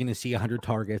Jeudy going to see 100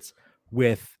 targets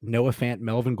with Noah Fant,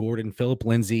 Melvin Gordon, Phillip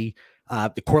Lindsay,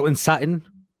 the Cortland Sutton?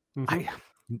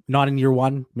 Not in year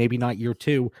 1, maybe not year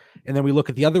 2. And then we look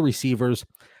at the other receivers.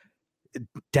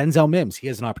 Denzel Mims, he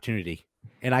has an opportunity.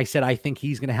 And I said, I think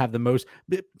he's going to have the most.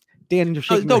 Dan, you're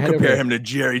shaking don't compare him to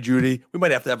Jerry Jeudy. We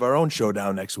might have to have our own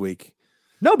showdown next week.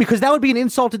 No, because that would be an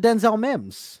insult to Denzel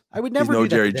Mims. I would never. He's no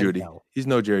Jerry Jeudy. He's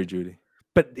no Jerry Jeudy.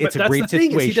 But it's a great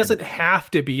situation. He doesn't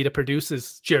have to be to produce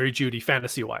as Jerry Jeudy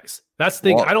fantasy wise. That's the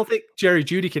thing. I don't think Jerry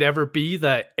Jeudy could ever be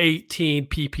the 18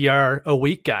 PPR a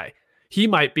week guy. He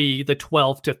might be the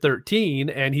 12 to 13,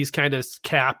 and he's kind of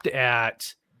capped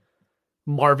at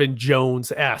Marvin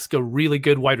Jones-esque, a really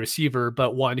good wide receiver,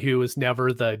 but one who is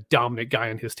never the dominant guy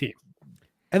on his team.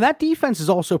 And that defense is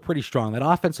also pretty strong. That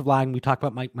offensive line, we talked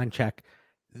about Mike Munchak,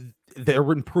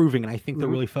 they're improving, and I think they're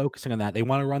really focusing on that. They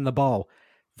want to run the ball.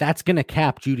 That's going to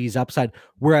cap Jeudy's upside.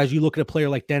 Whereas you look at a player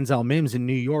like Denzel Mims in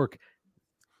New York,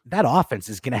 that offense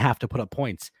is going to have to put up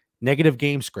points. Negative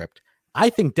game script. I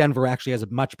think Denver actually has a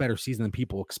much better season than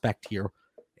people expect here.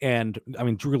 And I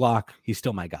mean, Drew Lock, he's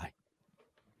still my guy.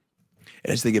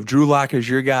 And I just think if Drew Lock is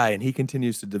your guy and he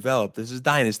continues to develop, this is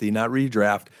dynasty, not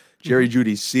redraft. Jerry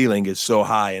Jeudy's ceiling is so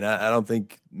high, and I don't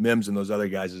think Mims and those other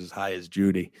guys is as high as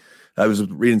Jeudy. I was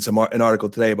reading an article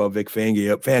today about Vic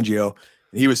Fangio.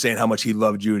 And he was saying how much he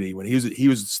loved Jeudy. When he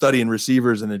was studying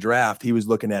receivers in the draft, he was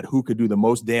looking at who could do the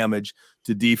most damage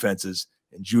to defenses,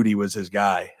 and Jeudy was his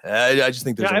guy. I just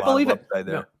think there's a lot of upside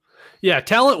there. Yeah,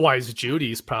 talent-wise,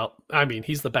 Judy's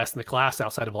he's the best in the class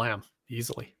outside of Lamb,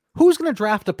 easily. Who's going to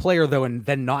draft a player, though, and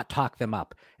then not talk them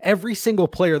up? Every single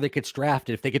player that gets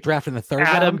drafted, if they get drafted in the third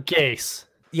Adam round, Gase.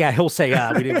 Yeah, he'll say,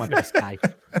 we didn't want this guy.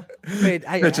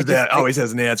 Mitch's dad always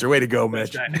has an answer. Way to go,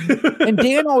 Mitch. And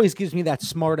Dan always gives me that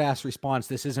smart-ass response,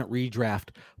 this isn't redraft.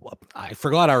 Well, I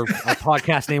forgot our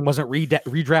podcast name wasn't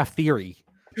redraft theory.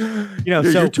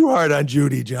 You're too hard on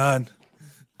Judy, John.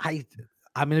 I'm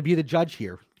going to be the judge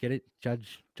here. Get it?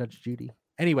 Judge Judy.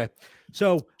 Anyway,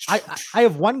 so I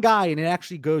have one guy, and it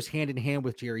actually goes hand in hand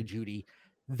with Jerry Jeudy,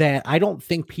 that I don't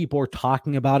think people are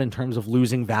talking about in terms of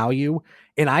losing value.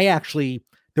 And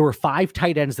there were 5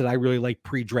 tight ends that I really liked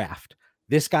pre-draft.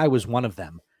 This guy was one of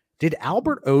them. Did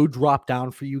Albert O drop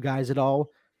down for you guys at all?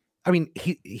 I mean,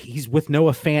 he's with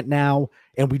Noah Fant now,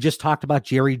 and we just talked about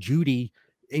Jerry Jeudy.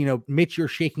 Mitch, you're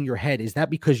shaking your head. Is that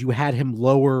because you had him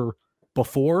lower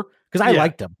before? Because I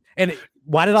liked him. And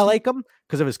why did I like him?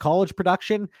 Because of his college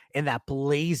production and that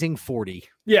blazing 40.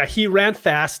 Yeah, he ran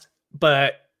fast,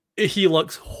 but he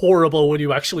looks horrible when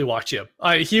you actually watch him.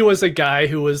 He was a guy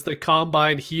who was the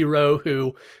combine hero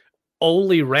who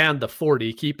only ran the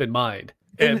 40, keep in mind.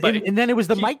 And then it was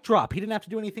the mic drop. He didn't have to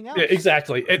do anything else. Yeah,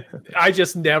 exactly. I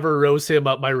just never rose him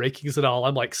up my rankings at all.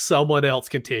 I'm like, someone else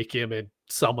can take him, and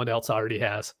someone else already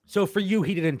has. So for you,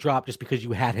 he didn't drop just because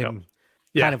you had him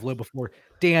kind of low before.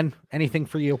 Dan, anything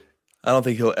for you? I don't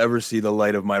think he'll ever see the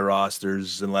light of my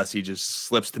rosters unless he just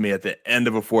slips to me at the end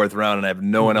of a 4th round and I have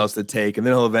no one else to take. And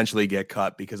then he'll eventually get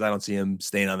cut because I don't see him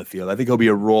staying on the field. I think he'll be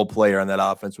a role player on that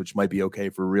offense, which might be okay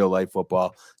for real life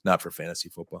football, not for fantasy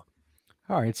football.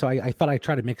 All right. So I thought I'd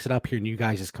try to mix it up here, and you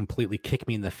guys just completely kick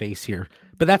me in the face here.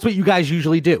 But that's what you guys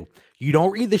usually do. You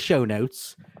don't read the show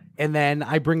notes, and then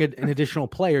I bring an additional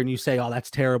player and you say, oh,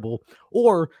 that's terrible.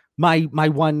 Or my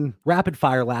one rapid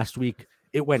fire last week,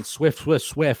 it went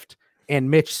Swift. And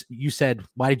Mitch, you said,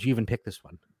 why did you even pick this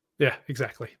one? Yeah,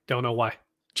 exactly. Don't know why.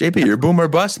 JP, you're boom or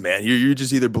bust, man. You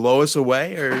just either blow us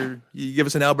away or you give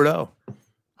us an Albert O.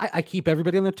 I keep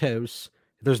everybody on their toes.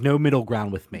 There's no middle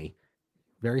ground with me.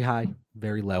 Very high,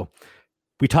 very low.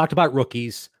 We talked about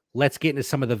rookies. Let's get into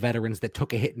some of the veterans that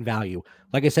took a hit in value.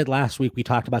 Like I said last week, we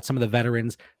talked about some of the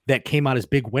veterans that came out as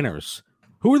big winners.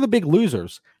 Who are the big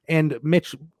losers? And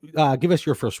Mitch, give us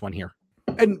your first one here.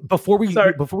 And before we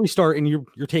start, and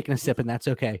you're taking a sip, and that's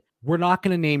okay. We're not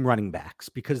going to name running backs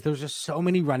because there's just so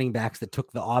many running backs that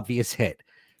took the obvious hit.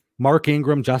 Mark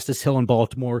Ingram, Justice Hill in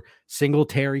Baltimore,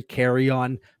 Singletary,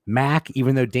 Carry-On, Mack,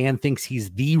 even though Dan thinks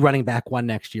he's the running back one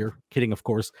next year. Kidding, of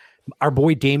course. Our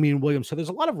boy Damian Williams. So there's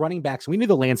a lot of running backs. We knew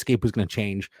the landscape was going to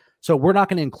change. So we're not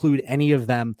going to include any of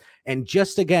them. And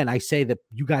just again, I say that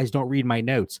you guys don't read my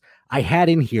notes. I had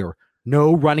in here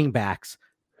no running backs.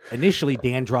 Initially,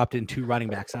 Dan dropped in 2 running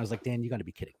backs. And I was like, Dan, you got to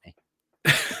be kidding me.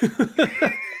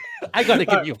 I got to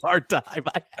give you a hard time.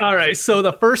 All right. So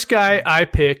the first guy I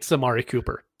picked is Amari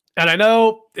Cooper. And I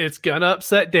know it's going to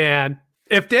upset Dan.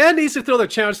 If Dan needs to throw the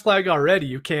challenge flag already,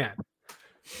 you can.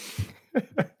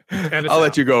 I'll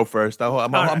let you go first. I'm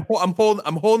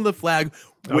holding the flag,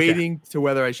 waiting to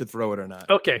whether I should throw it or not.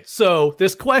 Okay. So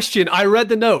this question, I read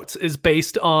the notes, is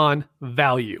based on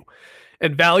value.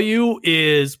 And value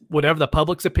is whatever the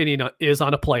public's opinion is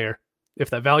on a player, if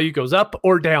that value goes up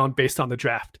or down based on the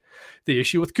draft. The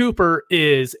issue with Cooper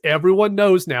is everyone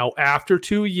knows now after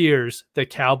 2 years, the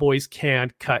Cowboys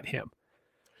can cut him.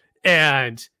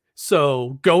 And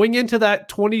so going into that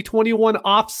 2021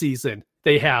 offseason,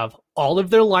 they have all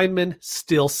of their linemen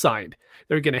still signed.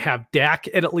 They're going to have Dak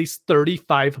at least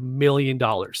 $35 million.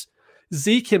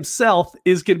 Zeke himself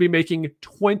is going to be making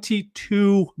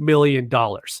 $22 million.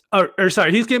 He's going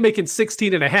to be making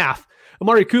 16.5.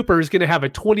 Amari Cooper is going to have a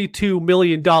 $22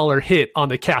 million hit on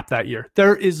the cap that year.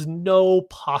 There is no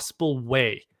possible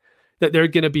way that they're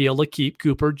going to be able to keep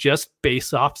Cooper just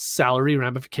based off salary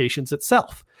ramifications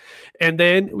itself. And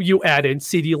then you add in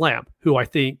CeeDee Lamb, who I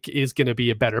think is going to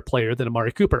be a better player than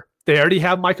Amari Cooper. They already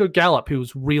have Michael Gallup,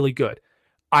 who's really good.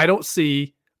 I've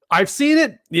seen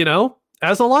it,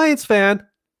 as a Lions fan,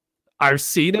 I've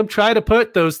seen him try to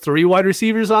put those 3 wide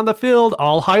receivers on the field,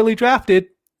 all highly drafted.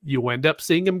 You end up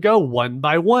seeing him go one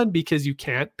by one because you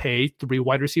can't pay 3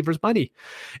 wide receivers money.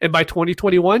 And by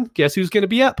 2021, guess who's going to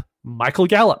be up? Michael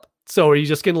Gallup. So are you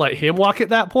just going to let him walk at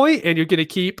that point and you're going to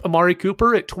keep Amari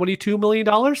Cooper at $22 million?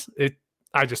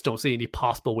 I just don't see any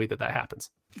possible way that happens.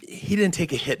 He didn't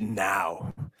take a hit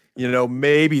now.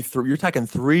 Maybe you're talking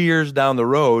 3 years down the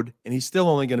road, and he's still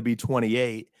only going to be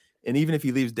 28. And even if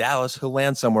he leaves Dallas, he'll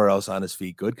land somewhere else on his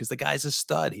feet good because the guy's a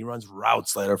stud. He runs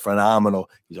routes that are phenomenal.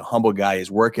 He's a humble guy. His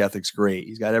work ethic's great.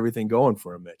 He's got everything going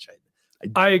for him, Mitch.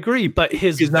 I agree, but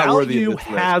his value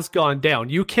has gone down.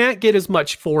 You can't get as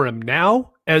much for him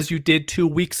now as you did 2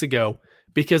 weeks ago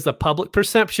because the public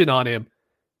perception on him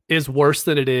is worse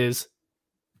now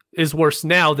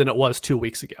than it was 2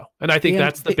 weeks ago. And I think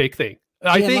that's the big thing.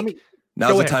 I think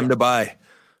now's the time to buy.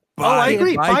 I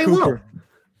agree. Buy low.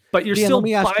 But you're still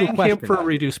buying him for a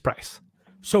reduced price.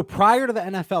 So prior to the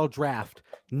NFL draft,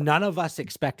 none of us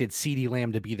expected CeeDee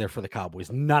Lamb to be there for the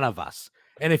Cowboys. None of us.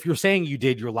 And if you're saying you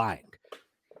did, you're lying.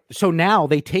 So now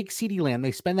they take CeeDee Lamb,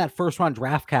 they spend that first round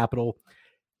draft capital.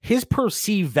 His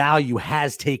perceived value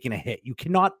has taken a hit. You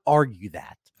cannot argue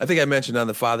that. I think I mentioned on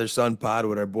the father-son pod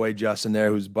with our boy Justin there,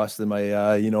 who's busting my,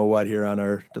 here on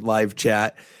our live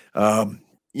chat.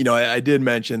 I did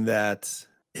mention that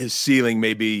his ceiling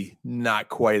may be not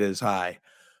quite as high,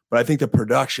 but I think the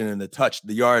production and the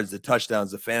yards, the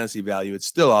touchdowns, the fantasy value, it's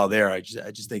still all there. I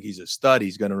just think he's a stud.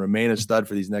 He's going to remain a stud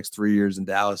for these next 3 years in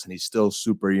Dallas, and he's still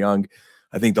super young.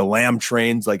 I think the Lamb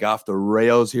train's like off the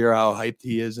rails here, how hyped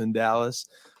he is in Dallas.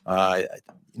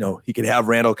 He could have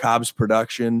Randall Cobb's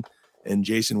production and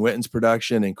Jason Witten's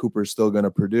production, and Cooper's still going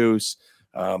to produce.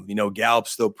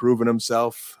 Gallup's still proving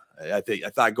himself. I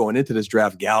thought going into this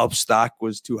draft, Gallup's stock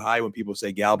was too high when people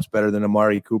say Gallup's better than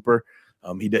Amari Cooper.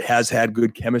 He has had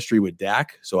good chemistry with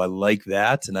Dak, so I like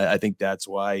that, and I think that's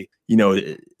why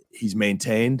he's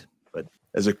maintained. But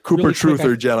as a Cooper really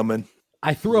truther, gentlemen,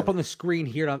 I threw up on the screen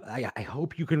here. I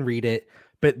hope you can read it.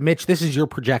 But Mitch, this is your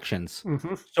projections.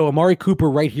 Mm-hmm. So Amari Cooper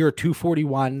right here at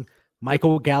 241,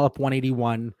 Michael Gallup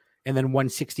 181, and then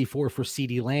 164 for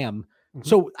CeeDee Lamb. Mm-hmm.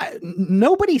 So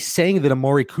nobody's saying that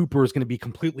Amari Cooper is going to be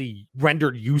completely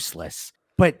rendered useless.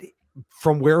 But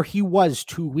from where he was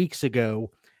 2 weeks ago,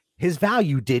 his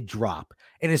value did drop,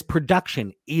 and his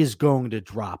production is going to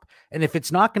drop. And if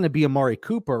it's not going to be Amari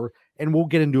Cooper, and we'll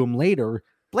get into him later,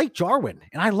 Blake Jarwin.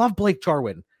 And I love Blake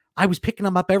Jarwin. I was picking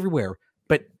him up everywhere.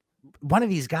 But one of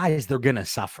these guys, they're going to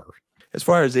suffer. As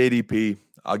far as ADP,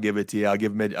 I'll give it to you. I'll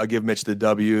give Mitch the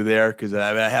W there because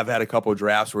I have had a couple of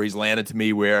drafts where he's landed to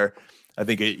me where I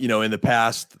think, in the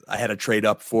past, I had to trade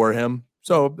up for him.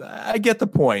 So I get the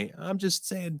point. I'm just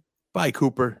saying, bye,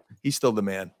 Cooper. He's still the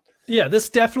man. Yeah, this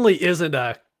definitely isn't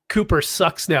a Cooper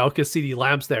sucks now because CeeDee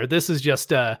Lamb's there. This is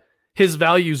just his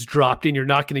value's dropped and you're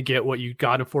not going to get what you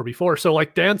got him for before. So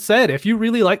like Dan said, if you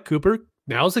really like Cooper,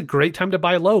 now's a great time to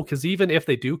buy low because even if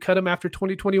they do cut him after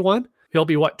 2021, he'll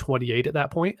be 28 at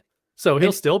that point. So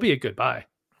he'll still be a good buy.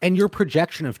 And your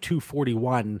projection of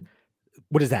 241,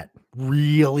 what is that?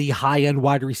 Really high-end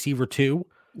wide receiver too?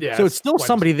 Yeah. So it's still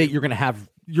somebody that you're going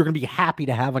to be happy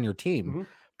to have on your team. Mm-hmm.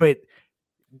 But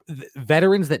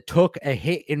veterans that took a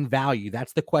hit in value,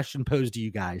 that's the question posed to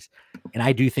you guys. And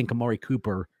I do think Amari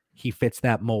Cooper, he fits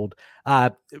that mold.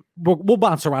 We'll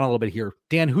bounce around a little bit here.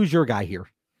 Dan, who's your guy here?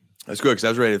 That's good because I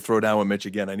was ready to throw down with Mitch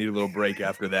again. I need a little break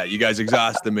after that. You guys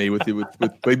exhausted me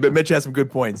but Mitch has some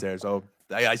good points there. So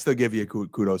I still give you a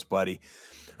kudos, buddy.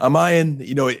 Mine,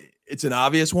 it's an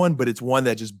obvious one, but it's one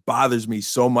that just bothers me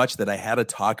so much that I had to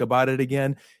talk about it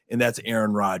again. And that's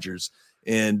Aaron Rodgers.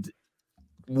 And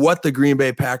what the Green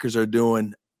Bay Packers are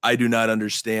doing, I do not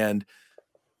understand.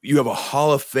 You have a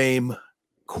Hall of Fame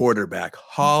quarterback,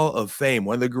 Hall of Fame,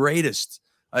 one of the greatest.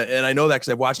 And I know that because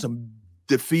I've watched him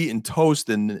defeat and toast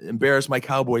and embarrass my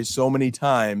Cowboys so many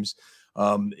times.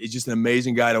 He's just an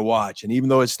amazing guy to watch. And even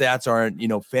though his stats aren't,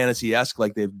 fantasy-esque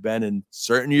like they've been in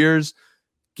certain years,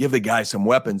 give the guy some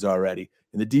weapons already.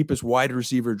 In the deepest wide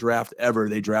receiver draft ever,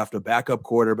 they draft a backup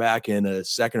quarterback and a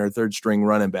second or third string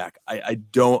running back. I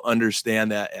don't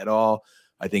understand that at all.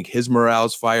 I think his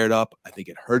morale's fired up. I think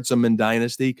it hurts him in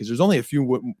Dynasty because there's only a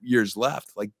few years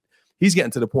left. Like he's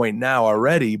getting to the point now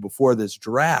already before this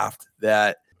draft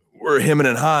that we're hemming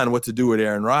and hawing what to do with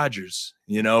Aaron Rodgers.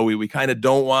 We kind of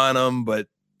don't want him, but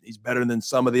he's better than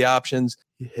some of the options.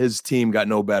 His team got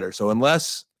no better. So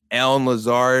unless Allen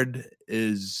Lazard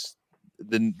is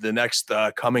the next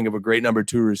coming of a great number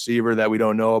 2 receiver that we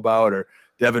don't know about, or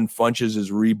Devin Funchess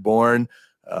is reborn,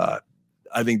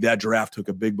 I think that draft took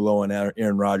a big blow on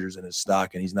Aaron Rodgers and his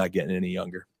stock, and he's not getting any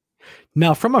younger.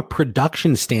 Now, from a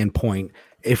production standpoint,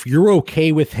 if you're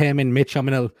okay with him, and Mitch, I'm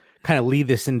going to kind of lead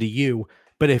this into you,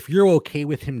 but if you're okay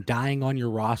with him dying on your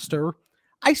roster,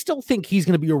 I still think he's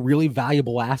going to be a really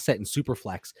valuable asset in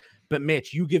Superflex. But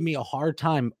Mitch, you give me a hard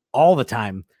time all the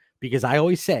time because I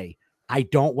always say I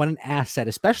don't want an asset,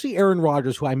 especially Aaron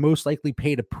Rodgers, who I most likely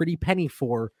paid a pretty penny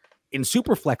for in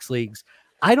Superflex leagues.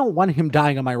 I don't want him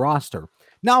dying on my roster.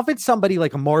 Now, if it's somebody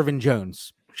like a Marvin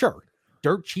Jones, sure,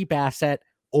 dirt cheap asset,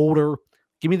 older,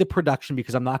 give me the production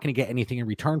because I'm not going to get anything in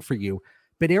return for you.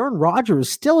 But Aaron Rodgers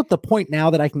is still at the point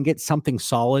now that I can get something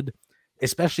solid,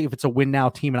 especially if it's a win now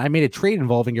team. And I made a trade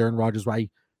involving Aaron Rodgers where I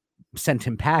sent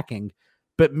him packing.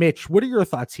 But Mitch, what are your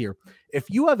thoughts here? If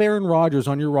you have Aaron Rodgers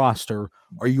on your roster,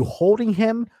 are you holding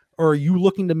him or are you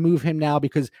looking to move him now?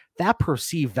 Because that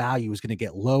perceived value is going to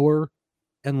get lower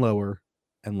and lower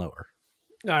and lower.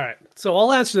 All right. So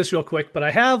I'll answer this real quick, but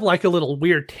I have like a little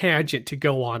weird tangent to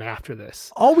go on after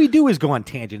this. All we do is go on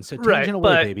tangents. So tangent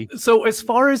away, baby. So as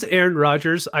far as Aaron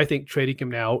Rodgers, I think trading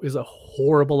him now is a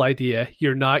horrible idea.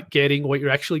 You're not getting what you're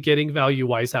actually getting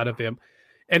value-wise out of him.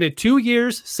 And in 2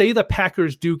 years, say the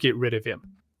Packers do get rid of him.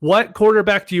 What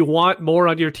quarterback do you want more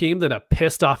on your team than a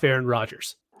pissed off Aaron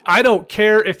Rodgers? I don't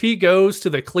care if he goes to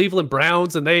the Cleveland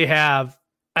Browns and they have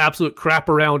absolute crap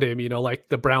around him, like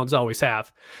the Browns always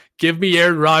have. Give me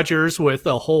Aaron Rodgers with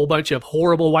a whole bunch of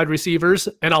horrible wide receivers,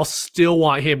 and I'll still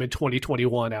want him in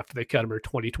 2021 after they cut him, or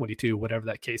 2022, whatever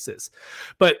that case is.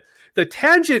 But the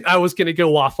tangent I was going to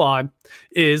go off on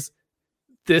is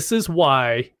this is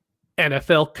why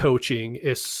NFL coaching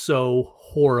is so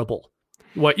horrible.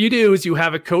 What you do is you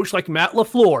have a coach like Matt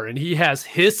LaFleur, and he has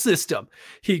his system.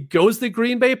 He goes to the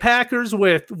Green Bay Packers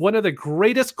with one of the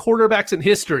greatest quarterbacks in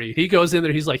history. He goes in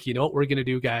there. He's like, you know what we're going to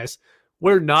do, guys?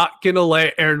 We're not going to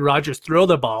let Aaron Rodgers throw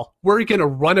the ball. We're going to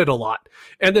run it a lot.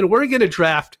 And then we're going to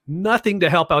draft nothing to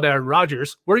help out Aaron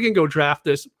Rodgers. We're going to go draft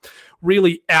this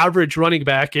really average running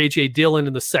back, A.J. Dillon,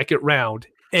 in the second round,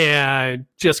 and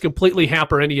just completely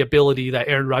hamper any ability that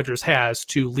Aaron Rodgers has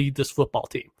to lead this football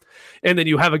team. And then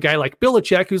you have a guy like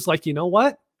Belichick who's like, you know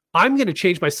what? I'm going to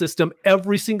change my system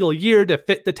every single year to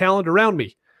fit the talent around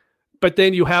me. But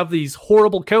then you have these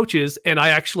horrible coaches, and I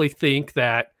actually think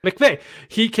that McVay,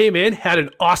 he came in, had an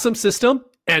awesome system,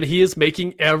 and he is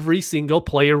making every single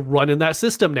player run in that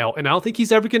system now. And I don't think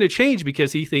he's ever going to change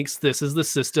because he thinks this is the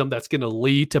system that's going to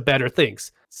lead to better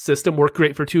things. System worked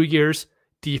great for 2 years,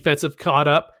 defensive caught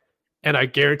up, and I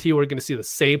guarantee we're going to see the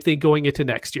same thing going into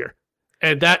next year.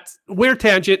 And that's weird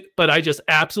tangent, but I just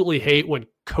absolutely hate when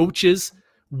coaches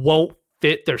won't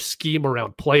fit their scheme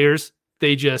around players.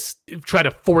 They just try to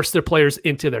force their players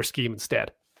into their scheme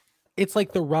instead. It's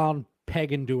like the round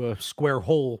peg into a square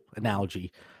hole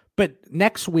analogy. But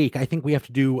next week, I think we have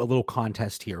to do a little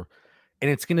contest here. And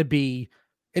it's going to be,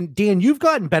 and Dan, you've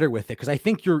gotten better with it because I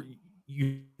think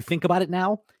you think about it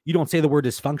now. You don't say the word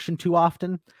dysfunction too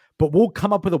often. But we'll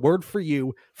come up with a word for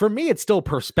you. For me, it's still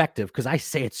perspective because I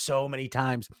say it so many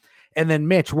times. And then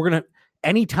Mitch, we're going to,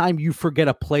 anytime you forget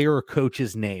a player or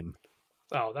coach's name.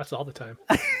 Oh, that's all the time.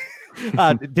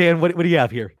 Dan, what do you have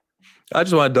here? I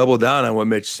just want to double down on what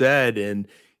Mitch said. And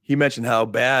he mentioned how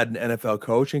bad NFL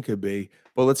coaching could be.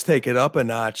 But let's take it up a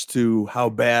notch to how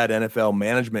bad NFL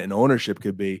management and ownership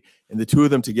could be. And the two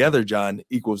of them together, John,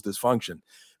 equals dysfunction.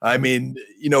 I mean,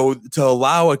 to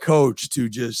allow a coach to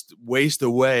just waste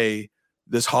away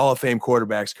this Hall of Fame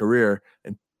quarterback's career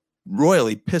and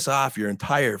royally piss off your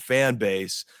entire fan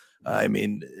base, I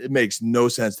mean, it makes no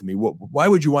sense to me. Why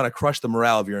would you want to crush the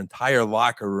morale of your entire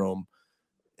locker room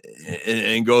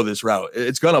and go this route?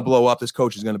 It's going to blow up. This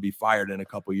coach is going to be fired in a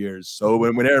couple of years. So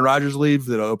when Aaron Rodgers leaves,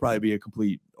 it'll probably be a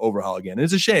complete overhaul again. And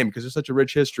it's a shame because there's such a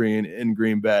rich history in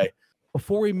Green Bay.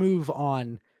 Before we move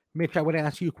on, Mitch, I want to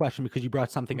ask you a question because you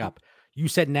brought something up. You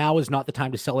said now is not the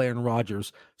time to sell Aaron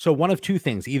Rodgers. So one of two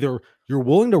things, either you're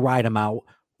willing to ride him out,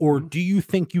 or do you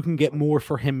think you can get more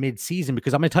for him mid-season?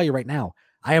 Because I'm going to tell you right now,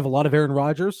 I have a lot of Aaron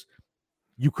Rodgers.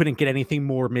 You couldn't get anything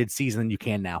more mid-season than you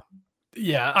can now.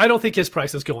 Yeah, I don't think his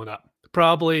price is going up.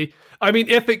 Probably. I mean,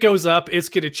 if it goes up, it's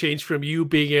going to change from you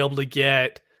being able to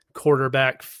get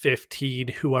quarterback 15,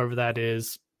 whoever that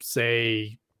is,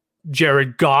 say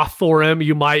Jared Goff for him.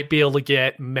 You might be able to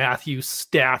get Matthew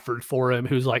Stafford for him,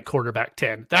 who's like quarterback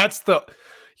 10.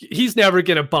 He's never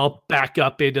going to bump back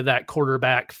up into that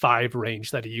quarterback 5 range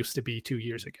that he used to be 2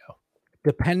 years ago.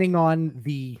 Depending on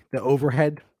the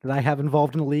overhead that I have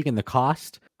involved in the league and the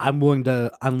cost, I'm willing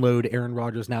to unload Aaron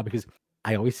Rodgers now because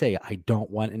I always say I don't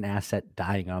want an asset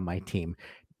dying on my team.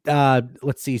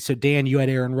 Let's see. So Dan, you had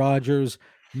Aaron Rodgers.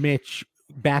 Mitch,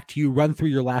 back to you. Run through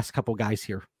your last couple guys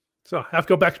here. So I have to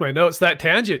go back to my notes. That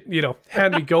tangent,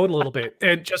 had me going a little bit.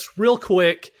 And just real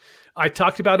quick, I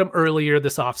talked about him earlier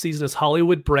this offseason as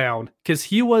Hollywood Brown because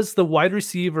he was the wide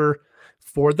receiver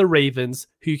for the Ravens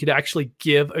who you could actually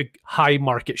give a high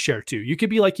market share to. You could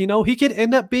be like, he could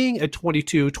end up being a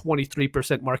 22,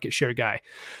 23% market share guy.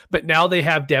 But now they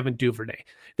have Devin Duvernay.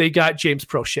 They got James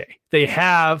Prochet. They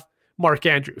have Mark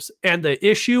Andrews. And the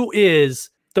issue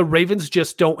is the Ravens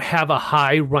just don't have a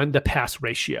high run to pass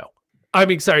ratio.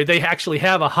 They actually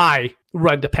have a high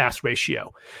run to pass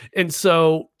ratio. And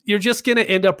so you're just going to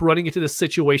end up running into this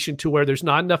situation to where there's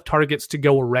not enough targets to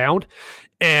go around.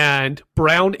 And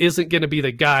Brown isn't going to be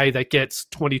the guy that gets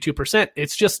 22%.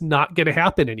 It's just not going to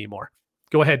happen anymore.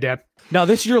 Go ahead, Dan. Now,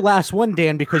 this is your last one,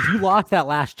 Dan, because you lost that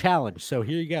last challenge. So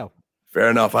here you go. Fair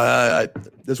enough.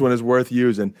 This one is worth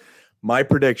using. My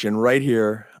prediction right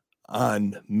here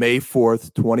on May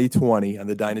 4th, 2020 on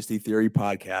the Dynasty Theory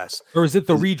podcast. Or is it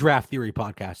the Redraft Theory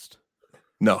podcast?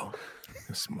 No.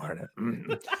 Smart.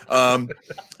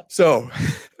 So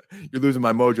you're losing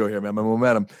my mojo here, man, my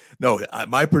momentum. No,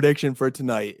 my prediction for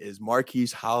tonight is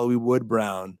Marquise Hollywood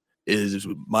Brown is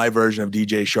my version of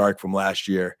DJ Shark from last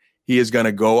year. He is going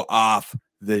to go off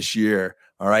this year.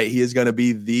 All right. He is going to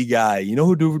be the guy. You know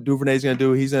who Duvernay is going to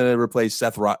do? He's going to replace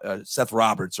Seth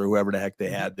Roberts or whoever the heck they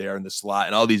had there in the slot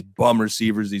and all these bum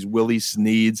receivers, these Willie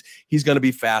Sneads. He's going to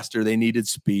be faster. They needed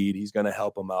speed. He's going to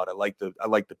help them out. I like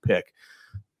the pick.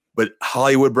 But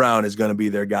Hollywood Brown is going to be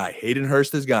their guy. Hayden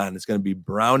Hurst is gone. It's going to be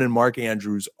Brown and Mark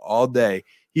Andrews all day.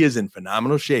 He is in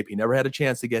phenomenal shape. He never had a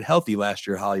chance to get healthy last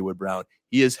year, Hollywood Brown.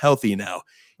 He is healthy now.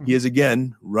 He is,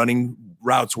 again, running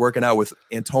routes, working out with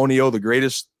Antonio, one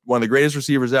of the greatest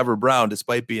receivers ever, Brown,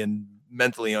 despite being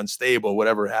mentally unstable,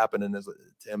 whatever happened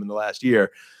to him in the last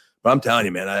year. But I'm telling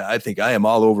you, man, I think I am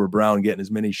all over Brown getting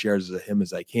as many shares of him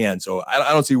as I can. So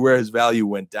I don't see where his value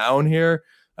went down here.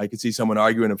 I could see someone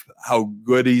arguing of how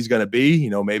good he's going to be. You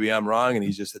know, maybe I'm wrong and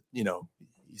he's just,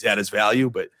 he's at his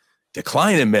value, but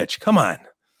declining, Mitch. Come on.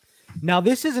 Now,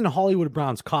 this isn't Hollywood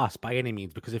Brown's cost by any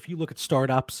means, because if you look at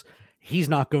startups, he's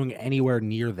not going anywhere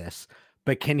near this.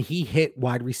 But can he hit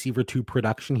wide receiver 2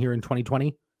 production here in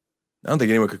 2020? I don't think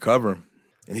anyone could cover him.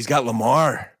 And he's got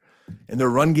Lamar. And their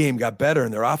run game got better,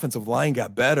 and their offensive line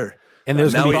got better. And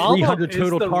there's going to be 300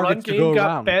 total the targets run to go game got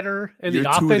around. better, and Year the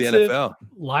 2 of the offensive NFL.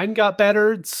 line got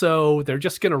better, so they're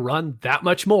just going to run that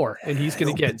much more, and he's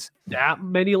going to get that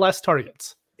many less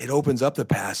targets. It opens up the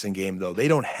passing game, though. They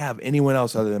don't have anyone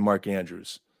else other than Mark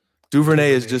Andrews.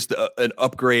 Duvernay is just an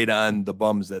upgrade on the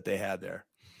bums that they had there.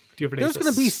 There's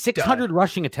going to be 600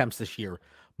 rushing attempts this year.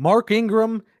 Mark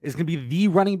Ingram is going to be the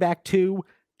running back 2.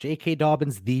 J.K.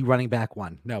 Dobbins, the running back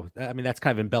 1. No, I mean, that's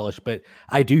kind of embellished, but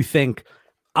I do think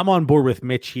I'm on board with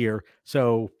Mitch here.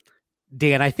 So,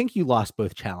 Dan, I think you lost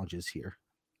both challenges here.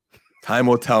 Time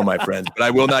will tell, my friends, but I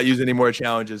will not use any more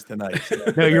challenges tonight.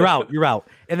 No, you're out. You're out.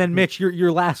 And then, Mitch,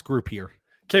 your last group here.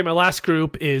 Okay, my last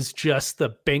group is just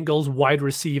the Bengals wide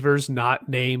receivers not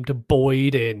named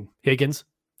Boyd and Higgins,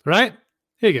 right?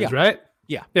 Higgins, right?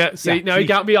 Yeah. Yeah. See, now you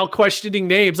got me all questioning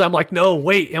names. I'm like, no,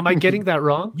 wait, am I getting that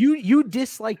wrong? You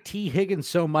dislike T. Higgins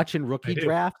so much in rookie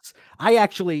drafts.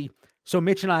 So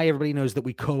Mitch and I, everybody knows that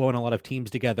we co-own a lot of teams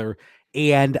together,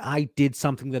 and I did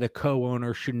something that a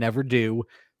co-owner should never do,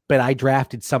 but I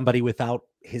drafted somebody without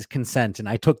his consent, and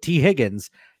I took T.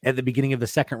 Higgins at the beginning of the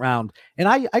second round, and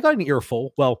I got an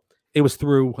earful. Well, it was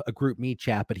through a group meet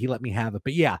chat, but he let me have it.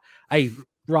 But yeah,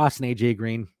 Ross and AJ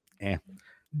Green.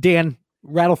 Dan,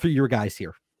 rattle through your guys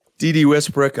here. D.D.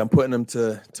 Westbrook, I'm putting him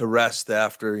to rest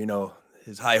after,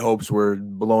 his high hopes were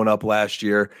blown up last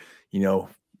year.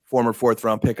 Former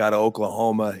 4th-round pick out of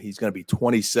Oklahoma. He's going to be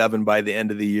 27 by the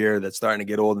end of the year. That's starting to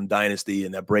get old in Dynasty,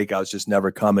 and that breakout's just never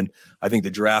coming. I think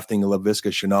the drafting of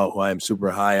Laviska Shenault, who I am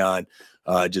super high on,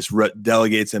 just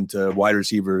delegates him to wide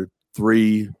receiver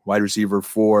 3, wide receiver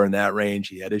 4 in that range.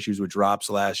 He had issues with drops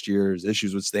last year, his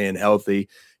issues with staying healthy,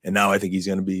 and now I think he's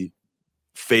going to be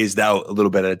phased out a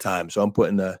little bit at a time. So I'm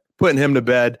putting him to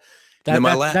bed.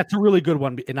 That's a really good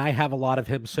one, and I have a lot of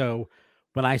him. So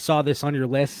when I saw this on your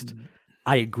list,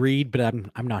 I agreed, but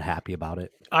I'm not happy about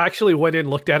it. I actually went in and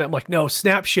looked at it. I'm like, no,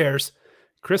 snap shares.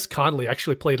 Chris Conley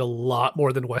actually played a lot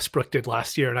more than Westbrook did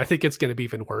last year, and I think it's going to be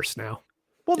even worse now.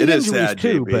 Well, it is sad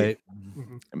too, but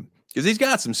because he's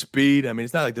got some speed. I mean,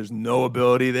 it's not like there's no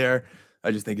ability there. I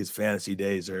just think his fantasy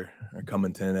days are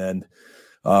coming to an end.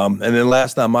 And then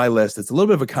last on my list, it's a little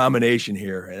bit of a combination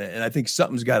here. And I think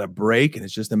something's got to break, and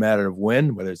it's just a matter of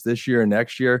when, whether it's this year or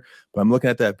next year. But I'm looking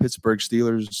at that Pittsburgh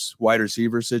Steelers wide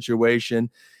receiver situation.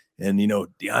 And,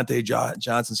 Deontay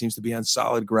Johnson seems to be on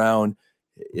solid ground.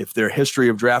 If their history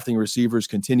of drafting receivers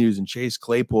continues and Chase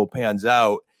Claypool pans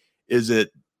out, is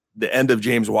it the end of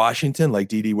James Washington like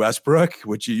D.D. Westbrook,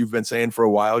 which you've been saying for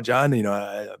a while, John?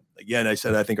 I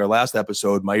said, I think our last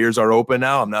episode, my ears are open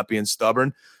now. I'm not being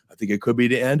stubborn. I think it could be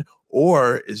the end.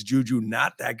 Or is Juju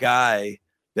not that guy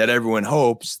that everyone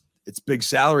hopes? It's big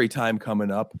salary time coming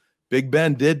up. Big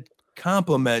Ben did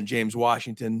compliment James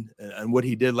Washington and what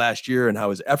he did last year and how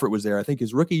his effort was there. I think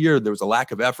his rookie year, there was a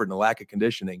lack of effort and a lack of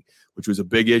conditioning, which was a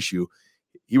big issue.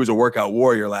 He was a workout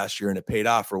warrior last year, and it paid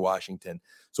off for Washington.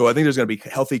 So I think there's going to be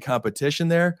healthy competition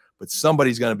there, but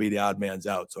somebody's going to be the odd man's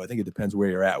out. So I think it depends where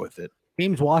you're at with it.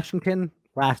 James Washington,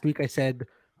 last week I said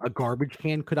a garbage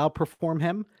can could outperform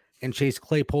him. And Chase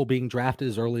Claypool being drafted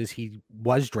as early as he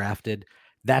was drafted,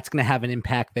 that's going to have an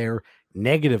impact there.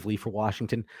 negatively for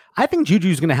Washington. I think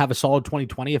Juju's going to have a solid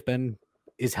 2020 if Ben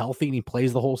is healthy and he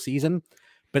plays the whole season.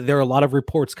 But there are a lot of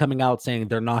reports coming out saying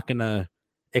they're not going to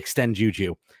extend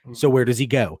Juju. So where does he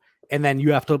go? And then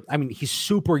you have to, I mean, he's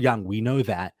super young. We know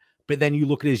that. But then you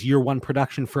look at his year one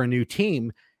production for a new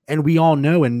team, and we all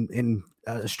know in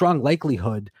a strong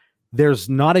likelihood, there's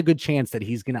not a good chance that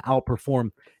he's going to outperform,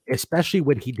 especially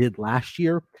what he did last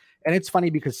year. And it's funny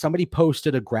because somebody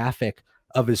posted a graphic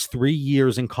of his 3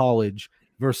 years in college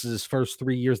versus his first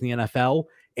 3 years in the NFL,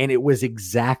 and it was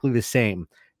exactly the same.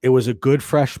 It was a good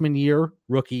freshman year,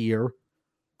 rookie year,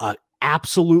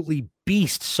 absolutely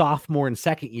beast sophomore and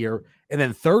second year, and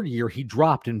then third year he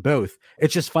dropped in both.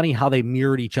 It's just funny how they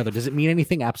mirrored each other. Does it mean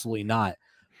anything? Absolutely not.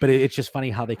 But it's just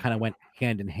funny how they kind of went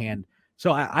hand in hand.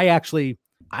 So I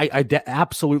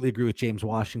absolutely agree with James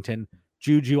Washington.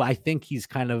 Juju, I think he's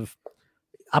kind of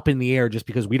up in the air just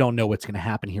because we don't know what's going to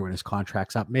happen here when his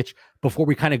contract's up. Mitch, before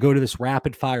we kind of go to this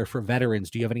rapid fire for veterans,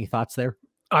 do you have any thoughts there?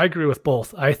 I agree with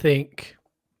both. I think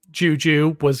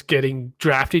Juju was getting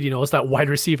drafted, as that wide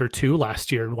receiver 2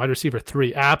 last year and wide receiver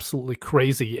 3, absolutely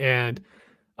crazy. And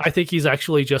I think he's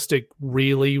actually just a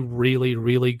really, really,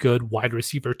 really good wide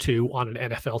receiver 2 on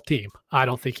an NFL team. I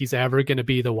don't think he's ever going to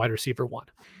be the wide receiver 1.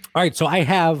 All right. So I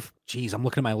have, I'm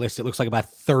looking at my list. It looks like about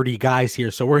 30 guys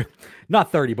here. So we're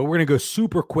not 30, but we're going to go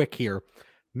super quick here.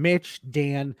 Mitch,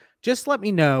 Dan, just let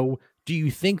me know, do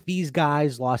you think these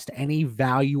guys lost any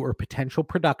value or potential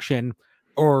production,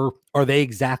 or are they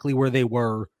exactly where they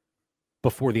were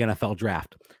before the NFL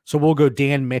draft? So we'll go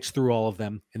Dan, Mitch through all of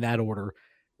them in that order.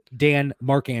 Dan,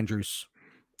 Mark Andrews.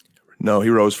 No, he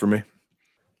rose for me.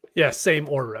 Yeah, same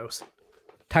or rose.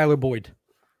 Tyler Boyd.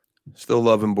 Still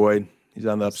loving Boyd. He's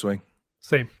on the upswing.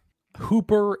 Same.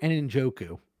 Hooper and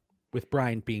Njoku with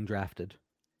Bryant being drafted.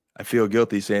 I feel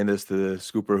guilty saying this to the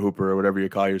Scooper Hooper or whatever you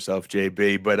call yourself,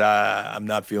 JB, but I'm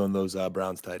not feeling those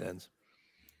Browns tight ends.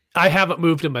 I haven't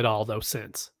moved him at all, though,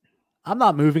 since. I'm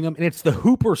not moving him, and it's the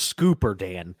Hooper Scooper,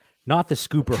 Dan, not the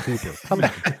Scooper Hooper. Come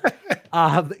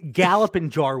on. Gallup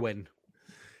and Jarwin.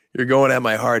 You're going at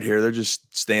my heart here. They're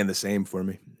just staying the same for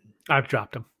me. I've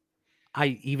dropped him.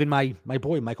 Even my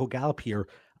boy, Michael Gallup here,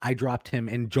 I dropped him,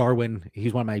 and Jarwin,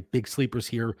 he's one of my big sleepers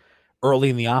here early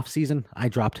in the offseason. I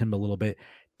dropped him a little bit.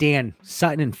 Dan,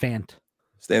 Sutton and Fant.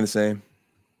 Staying the same.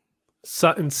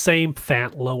 Sutton, same,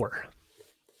 Fant, lower.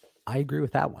 I agree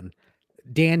with that one.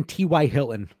 Dan, T.Y.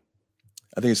 Hilton.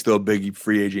 I think it's still a big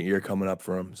free agent year coming up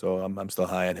for him, so I'm still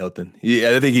high on Hilton.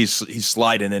 I think he's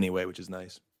sliding anyway, which is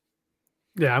nice.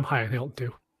 Yeah, I'm high on Hilton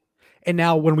too. And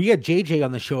now when we had JJ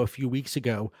on the show a few weeks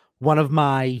ago, one of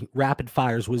my rapid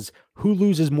fires was who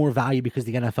loses more value because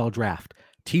of the NFL draft,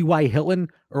 T.Y. Hilton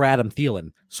or Adam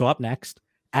Thielen? So up next,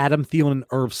 Adam Thielen and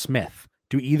Irv Smith.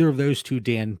 Do either of those two,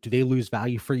 Dan, do they lose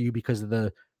value for you because of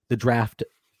the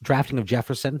drafting of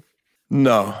Jefferson?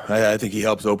 No, I think he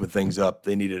helps open things up.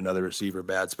 They needed another receiver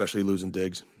bad, especially losing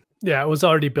Diggs. Yeah, it was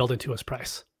already built into his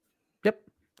price. Yep,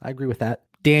 I agree with that.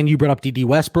 Dan, you brought up D.D.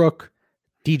 Westbrook,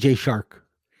 DJ Shark.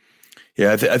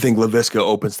 Yeah, I think Laviska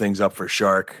opens things up for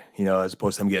Shark, as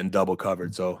opposed to him getting double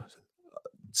covered. So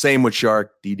same with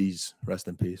Shark. DD's rest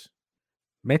in peace.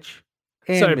 Mitch?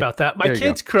 Sorry about that. My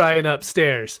kid's crying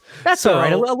upstairs. That's all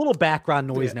right. A little background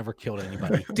noise never killed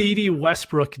anybody. D.D.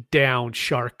 Westbrook down,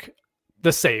 Shark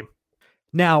the same.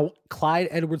 Now, Clyde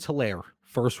Edwards-Helaire,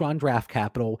 first-round draft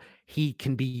capital. He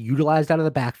can be utilized out of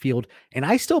the backfield, and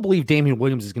I still believe Damian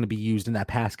Williams is going to be used in that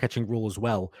pass-catching role as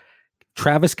well.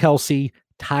 Travis Kelce,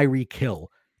 Tyreek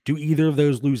Hill. Do either of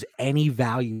those lose any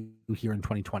value here in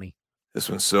 2020? This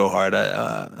one's so hard.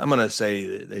 I'm going to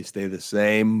say they stay the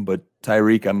same, but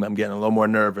Tyreek, I'm getting a little more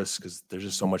nervous because there's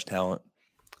just so much talent.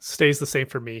 Stays the same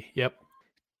for me. Yep.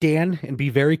 Dan, and be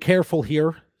very careful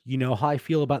here. You know how I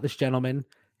feel about this gentleman.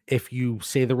 If you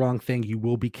say the wrong thing, you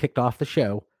will be kicked off the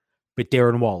show. But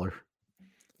Darren Waller.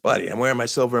 Buddy, I'm wearing my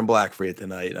silver and black for you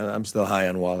tonight. I'm still high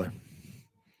on Waller.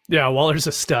 Yeah, Waller's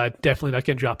a stud. Definitely not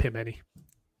going to drop him any.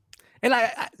 And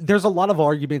there's a lot of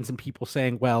arguments and people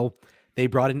saying, well, they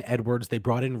brought in Edwards, they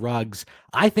brought in Ruggs.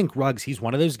 I think Ruggs, he's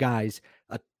one of those guys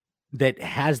that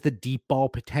has the deep ball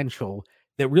potential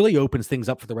that really opens things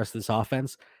up for the rest of this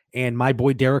offense. And my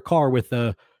boy Derek Carr with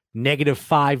the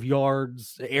 -5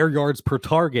 yards, air yards per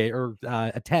target or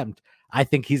attempt, I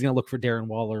think he's going to look for Darren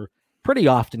Waller pretty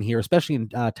often here, especially in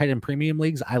tight end premium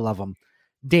leagues. I love him.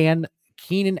 Dan,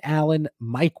 Keenan Allen,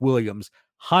 Mike Williams,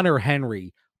 Hunter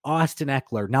Henry, Austin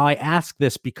Eckler. Now I ask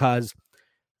this because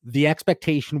the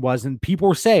expectation was, and people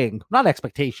were saying, not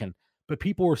expectation, but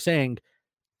people were saying,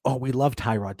 oh, we love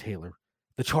Tyrod Taylor.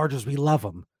 The Chargers, we love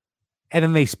them. And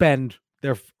then they spend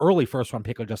their early first-round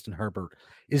pick on Justin Herbert.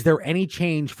 Is there any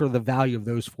change for the value of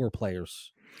those four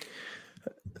players?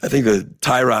 I think the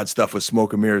Tyrod stuff was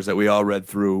smoke and mirrors that we all read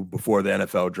through before the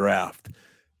NFL draft.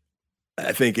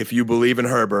 I think if you believe in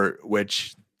Herbert,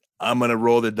 which I'm going to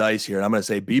roll the dice here, and I'm going to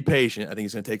say be patient. I think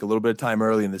it's going to take a little bit of time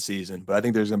early in the season, but I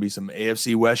think there's going to be some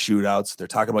AFC West shootouts. They're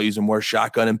talking about using more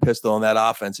shotgun and pistol in that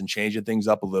offense and changing things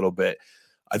up a little bit.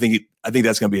 I think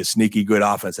that's going to be a sneaky good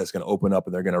offense that's going to open up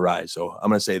and they're going to rise. So I'm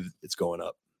going to say it's going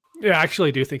up. Yeah, I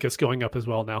actually do think it's going up as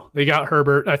well now. They got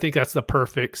Herbert. I think that's the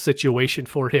perfect situation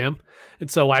for him.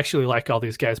 And so I actually like all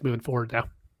these guys moving forward now.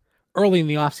 Early in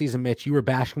the offseason, Mitch, you were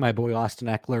bashing my boy Austin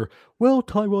Eckler. Well,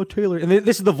 Tyrod Taylor. And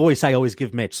this is the voice I always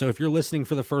give Mitch. So if you're listening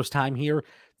for the first time here,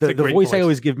 the voice I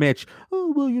always give Mitch,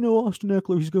 oh, well, Austin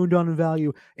Eckler, he's going down in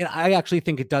value. And I actually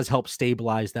think it does help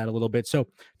stabilize that a little bit. So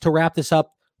to wrap this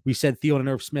up, we said Thielen and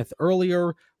Irv Smith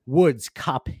earlier, Woods,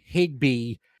 Kupp,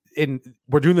 Higbee. And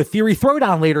we're doing the theory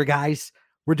throwdown later, guys.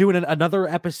 We're doing another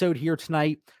episode here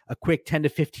tonight, a quick 10 to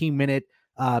 15 minute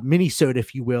mini-sode,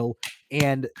 if you will.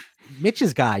 And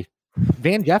Mitch's guy,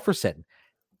 Van Jefferson,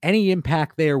 any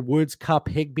impact there? Woods, Kupp,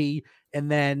 Higbee,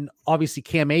 and then obviously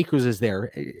Cam Akers is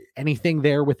there. Anything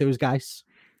there with those guys?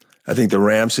 I think the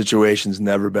Rams situation's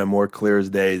never been more clear as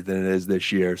day than it is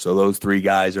this year. So those three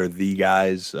guys are the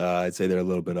guys. I'd say they're a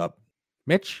little bit up.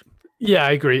 Mitch? Yeah,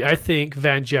 I agree. I think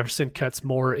Van Jefferson cuts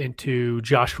more into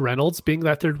Josh Reynolds being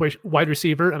that third wide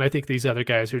receiver, and I think these other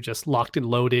guys are just locked and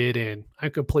loaded, and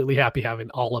I'm completely happy having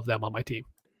all of them on my team.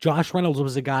 Josh Reynolds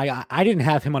was a guy, I didn't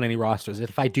have him on any rosters.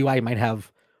 If I do, I might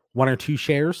have one or two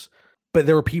shares, but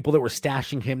there were people that were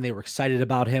stashing him. They were excited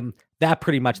about him. That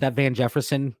Van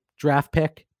Jefferson draft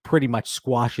pick pretty much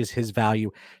squashes his value.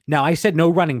 Now, I said no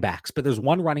running backs, but there's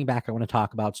one running back I want to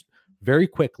talk about very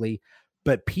quickly.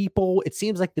 But people, it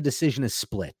seems like the decision is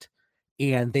split.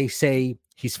 And they say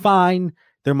he's fine.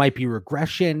 There might be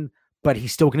regression, but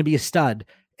he's still going to be a stud.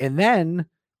 And then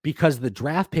because of the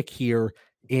draft pick here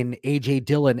in A.J.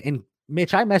 Dillon, and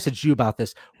Mitch, I messaged you about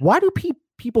this. Why do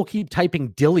people keep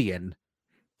typing Dillion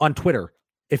on Twitter?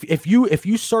 If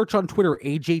you search on Twitter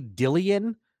A.J.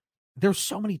 Dillon, there's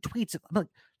so many tweets. I'm like,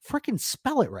 freaking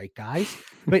spell it right, guys.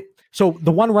 But so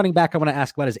the one running back I want to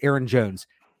ask about is Aaron Jones.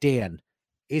 Dan,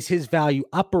 is his value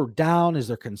up or down? Is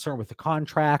there concern with the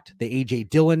contract, the A.J.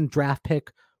 Dillon draft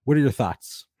pick? What are your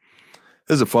thoughts?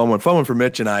 This is a fun one for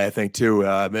Mitch and I think, too.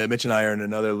 Mitch and I are in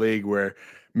another league where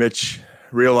Mitch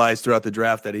realized throughout the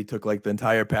draft that he took like the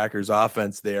entire Packers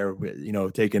offense there,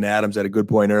 taking Adams at a good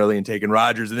point early and taking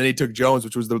Rodgers. And then he took Jones,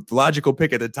 which was the logical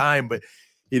pick at the time, but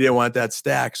he didn't want that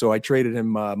stack. So I traded him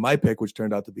my pick, which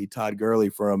turned out to be Todd Gurley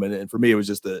for him. And for me, it was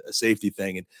just a safety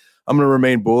thing. And I'm going to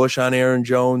remain bullish on Aaron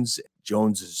Jones.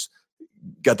 Jones has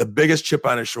got the biggest chip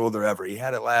on his shoulder ever. He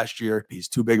had it last year. He's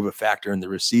too big of a factor in the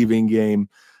receiving game.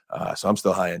 So I'm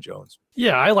still high on Jones.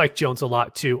 Yeah, I like Jones a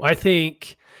lot too. I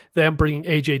think them bringing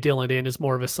A.J. Dillon in is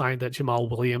more of a sign that Jamal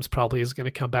Williams probably is going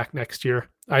to come back next year.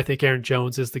 I think Aaron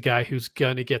Jones is the guy who's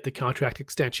going to get the contract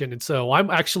extension. And so I'm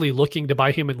actually looking to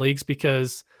buy him in leagues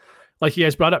because, like you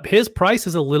guys brought up, his price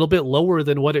is a little bit lower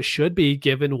than what it should be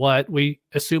given what we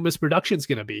assume his production is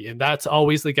going to be. And that's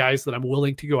always the guys that I'm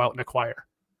willing to go out and acquire.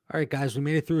 All right, guys, we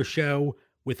made it through a show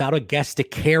without a guest to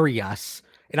carry us.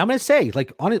 And I'm going to say,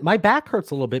 like, on it, my back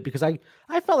hurts a little bit because I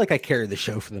felt like I carried the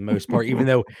show for the most part, even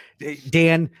though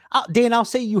Dan, I'll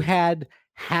say you had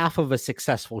half of a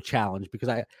successful challenge because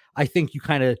I think you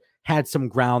kind of had some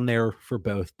ground there for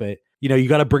both, but you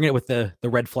got to bring it with the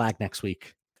red flag next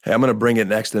week. Hey, I'm going to bring it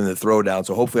next in the throwdown.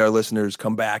 So hopefully our listeners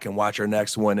come back and watch our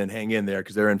next one and hang in there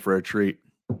because they're in for a treat.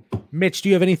 Mitch, do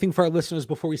you have anything for our listeners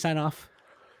before we sign off?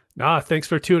 Nah, thanks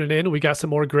for tuning in. We got some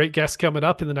more great guests coming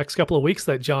up in the next couple of weeks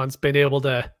that John's been able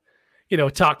to,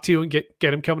 talk to and get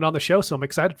him coming on the show. So I'm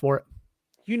excited for it.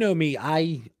 You know me,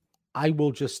 I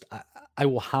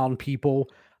will hound people.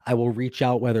 I will reach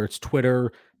out, whether it's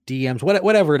Twitter, DMs,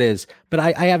 whatever it is, but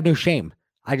I have no shame.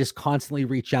 I just constantly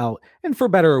reach out, and for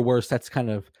better or worse, that's kind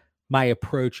of my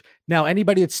approach. Now,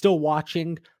 anybody that's still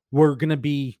watching, we're going to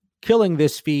be killing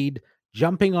this feed,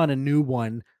 jumping on a new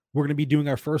one. We're going to be doing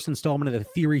our first installment of the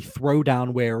Theory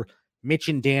Throwdown where Mitch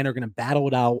and Dan are going to battle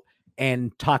it out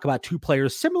and talk about two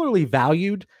players similarly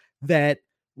valued that,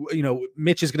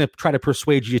 Mitch is going to try to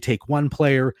persuade you to take one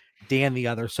player, Dan the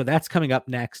other. So that's coming up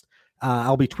next.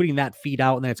 I'll be tweeting that feed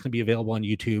out, and then it's going to be available on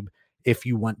YouTube if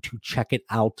you want to check it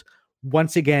out.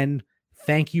 Once again,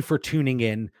 thank you for tuning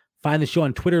in. Find the show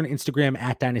on Twitter and Instagram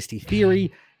at Dynasty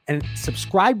Theory, and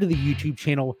subscribe to the YouTube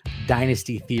channel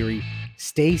Dynasty Theory.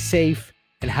 Stay safe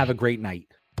and have a great night.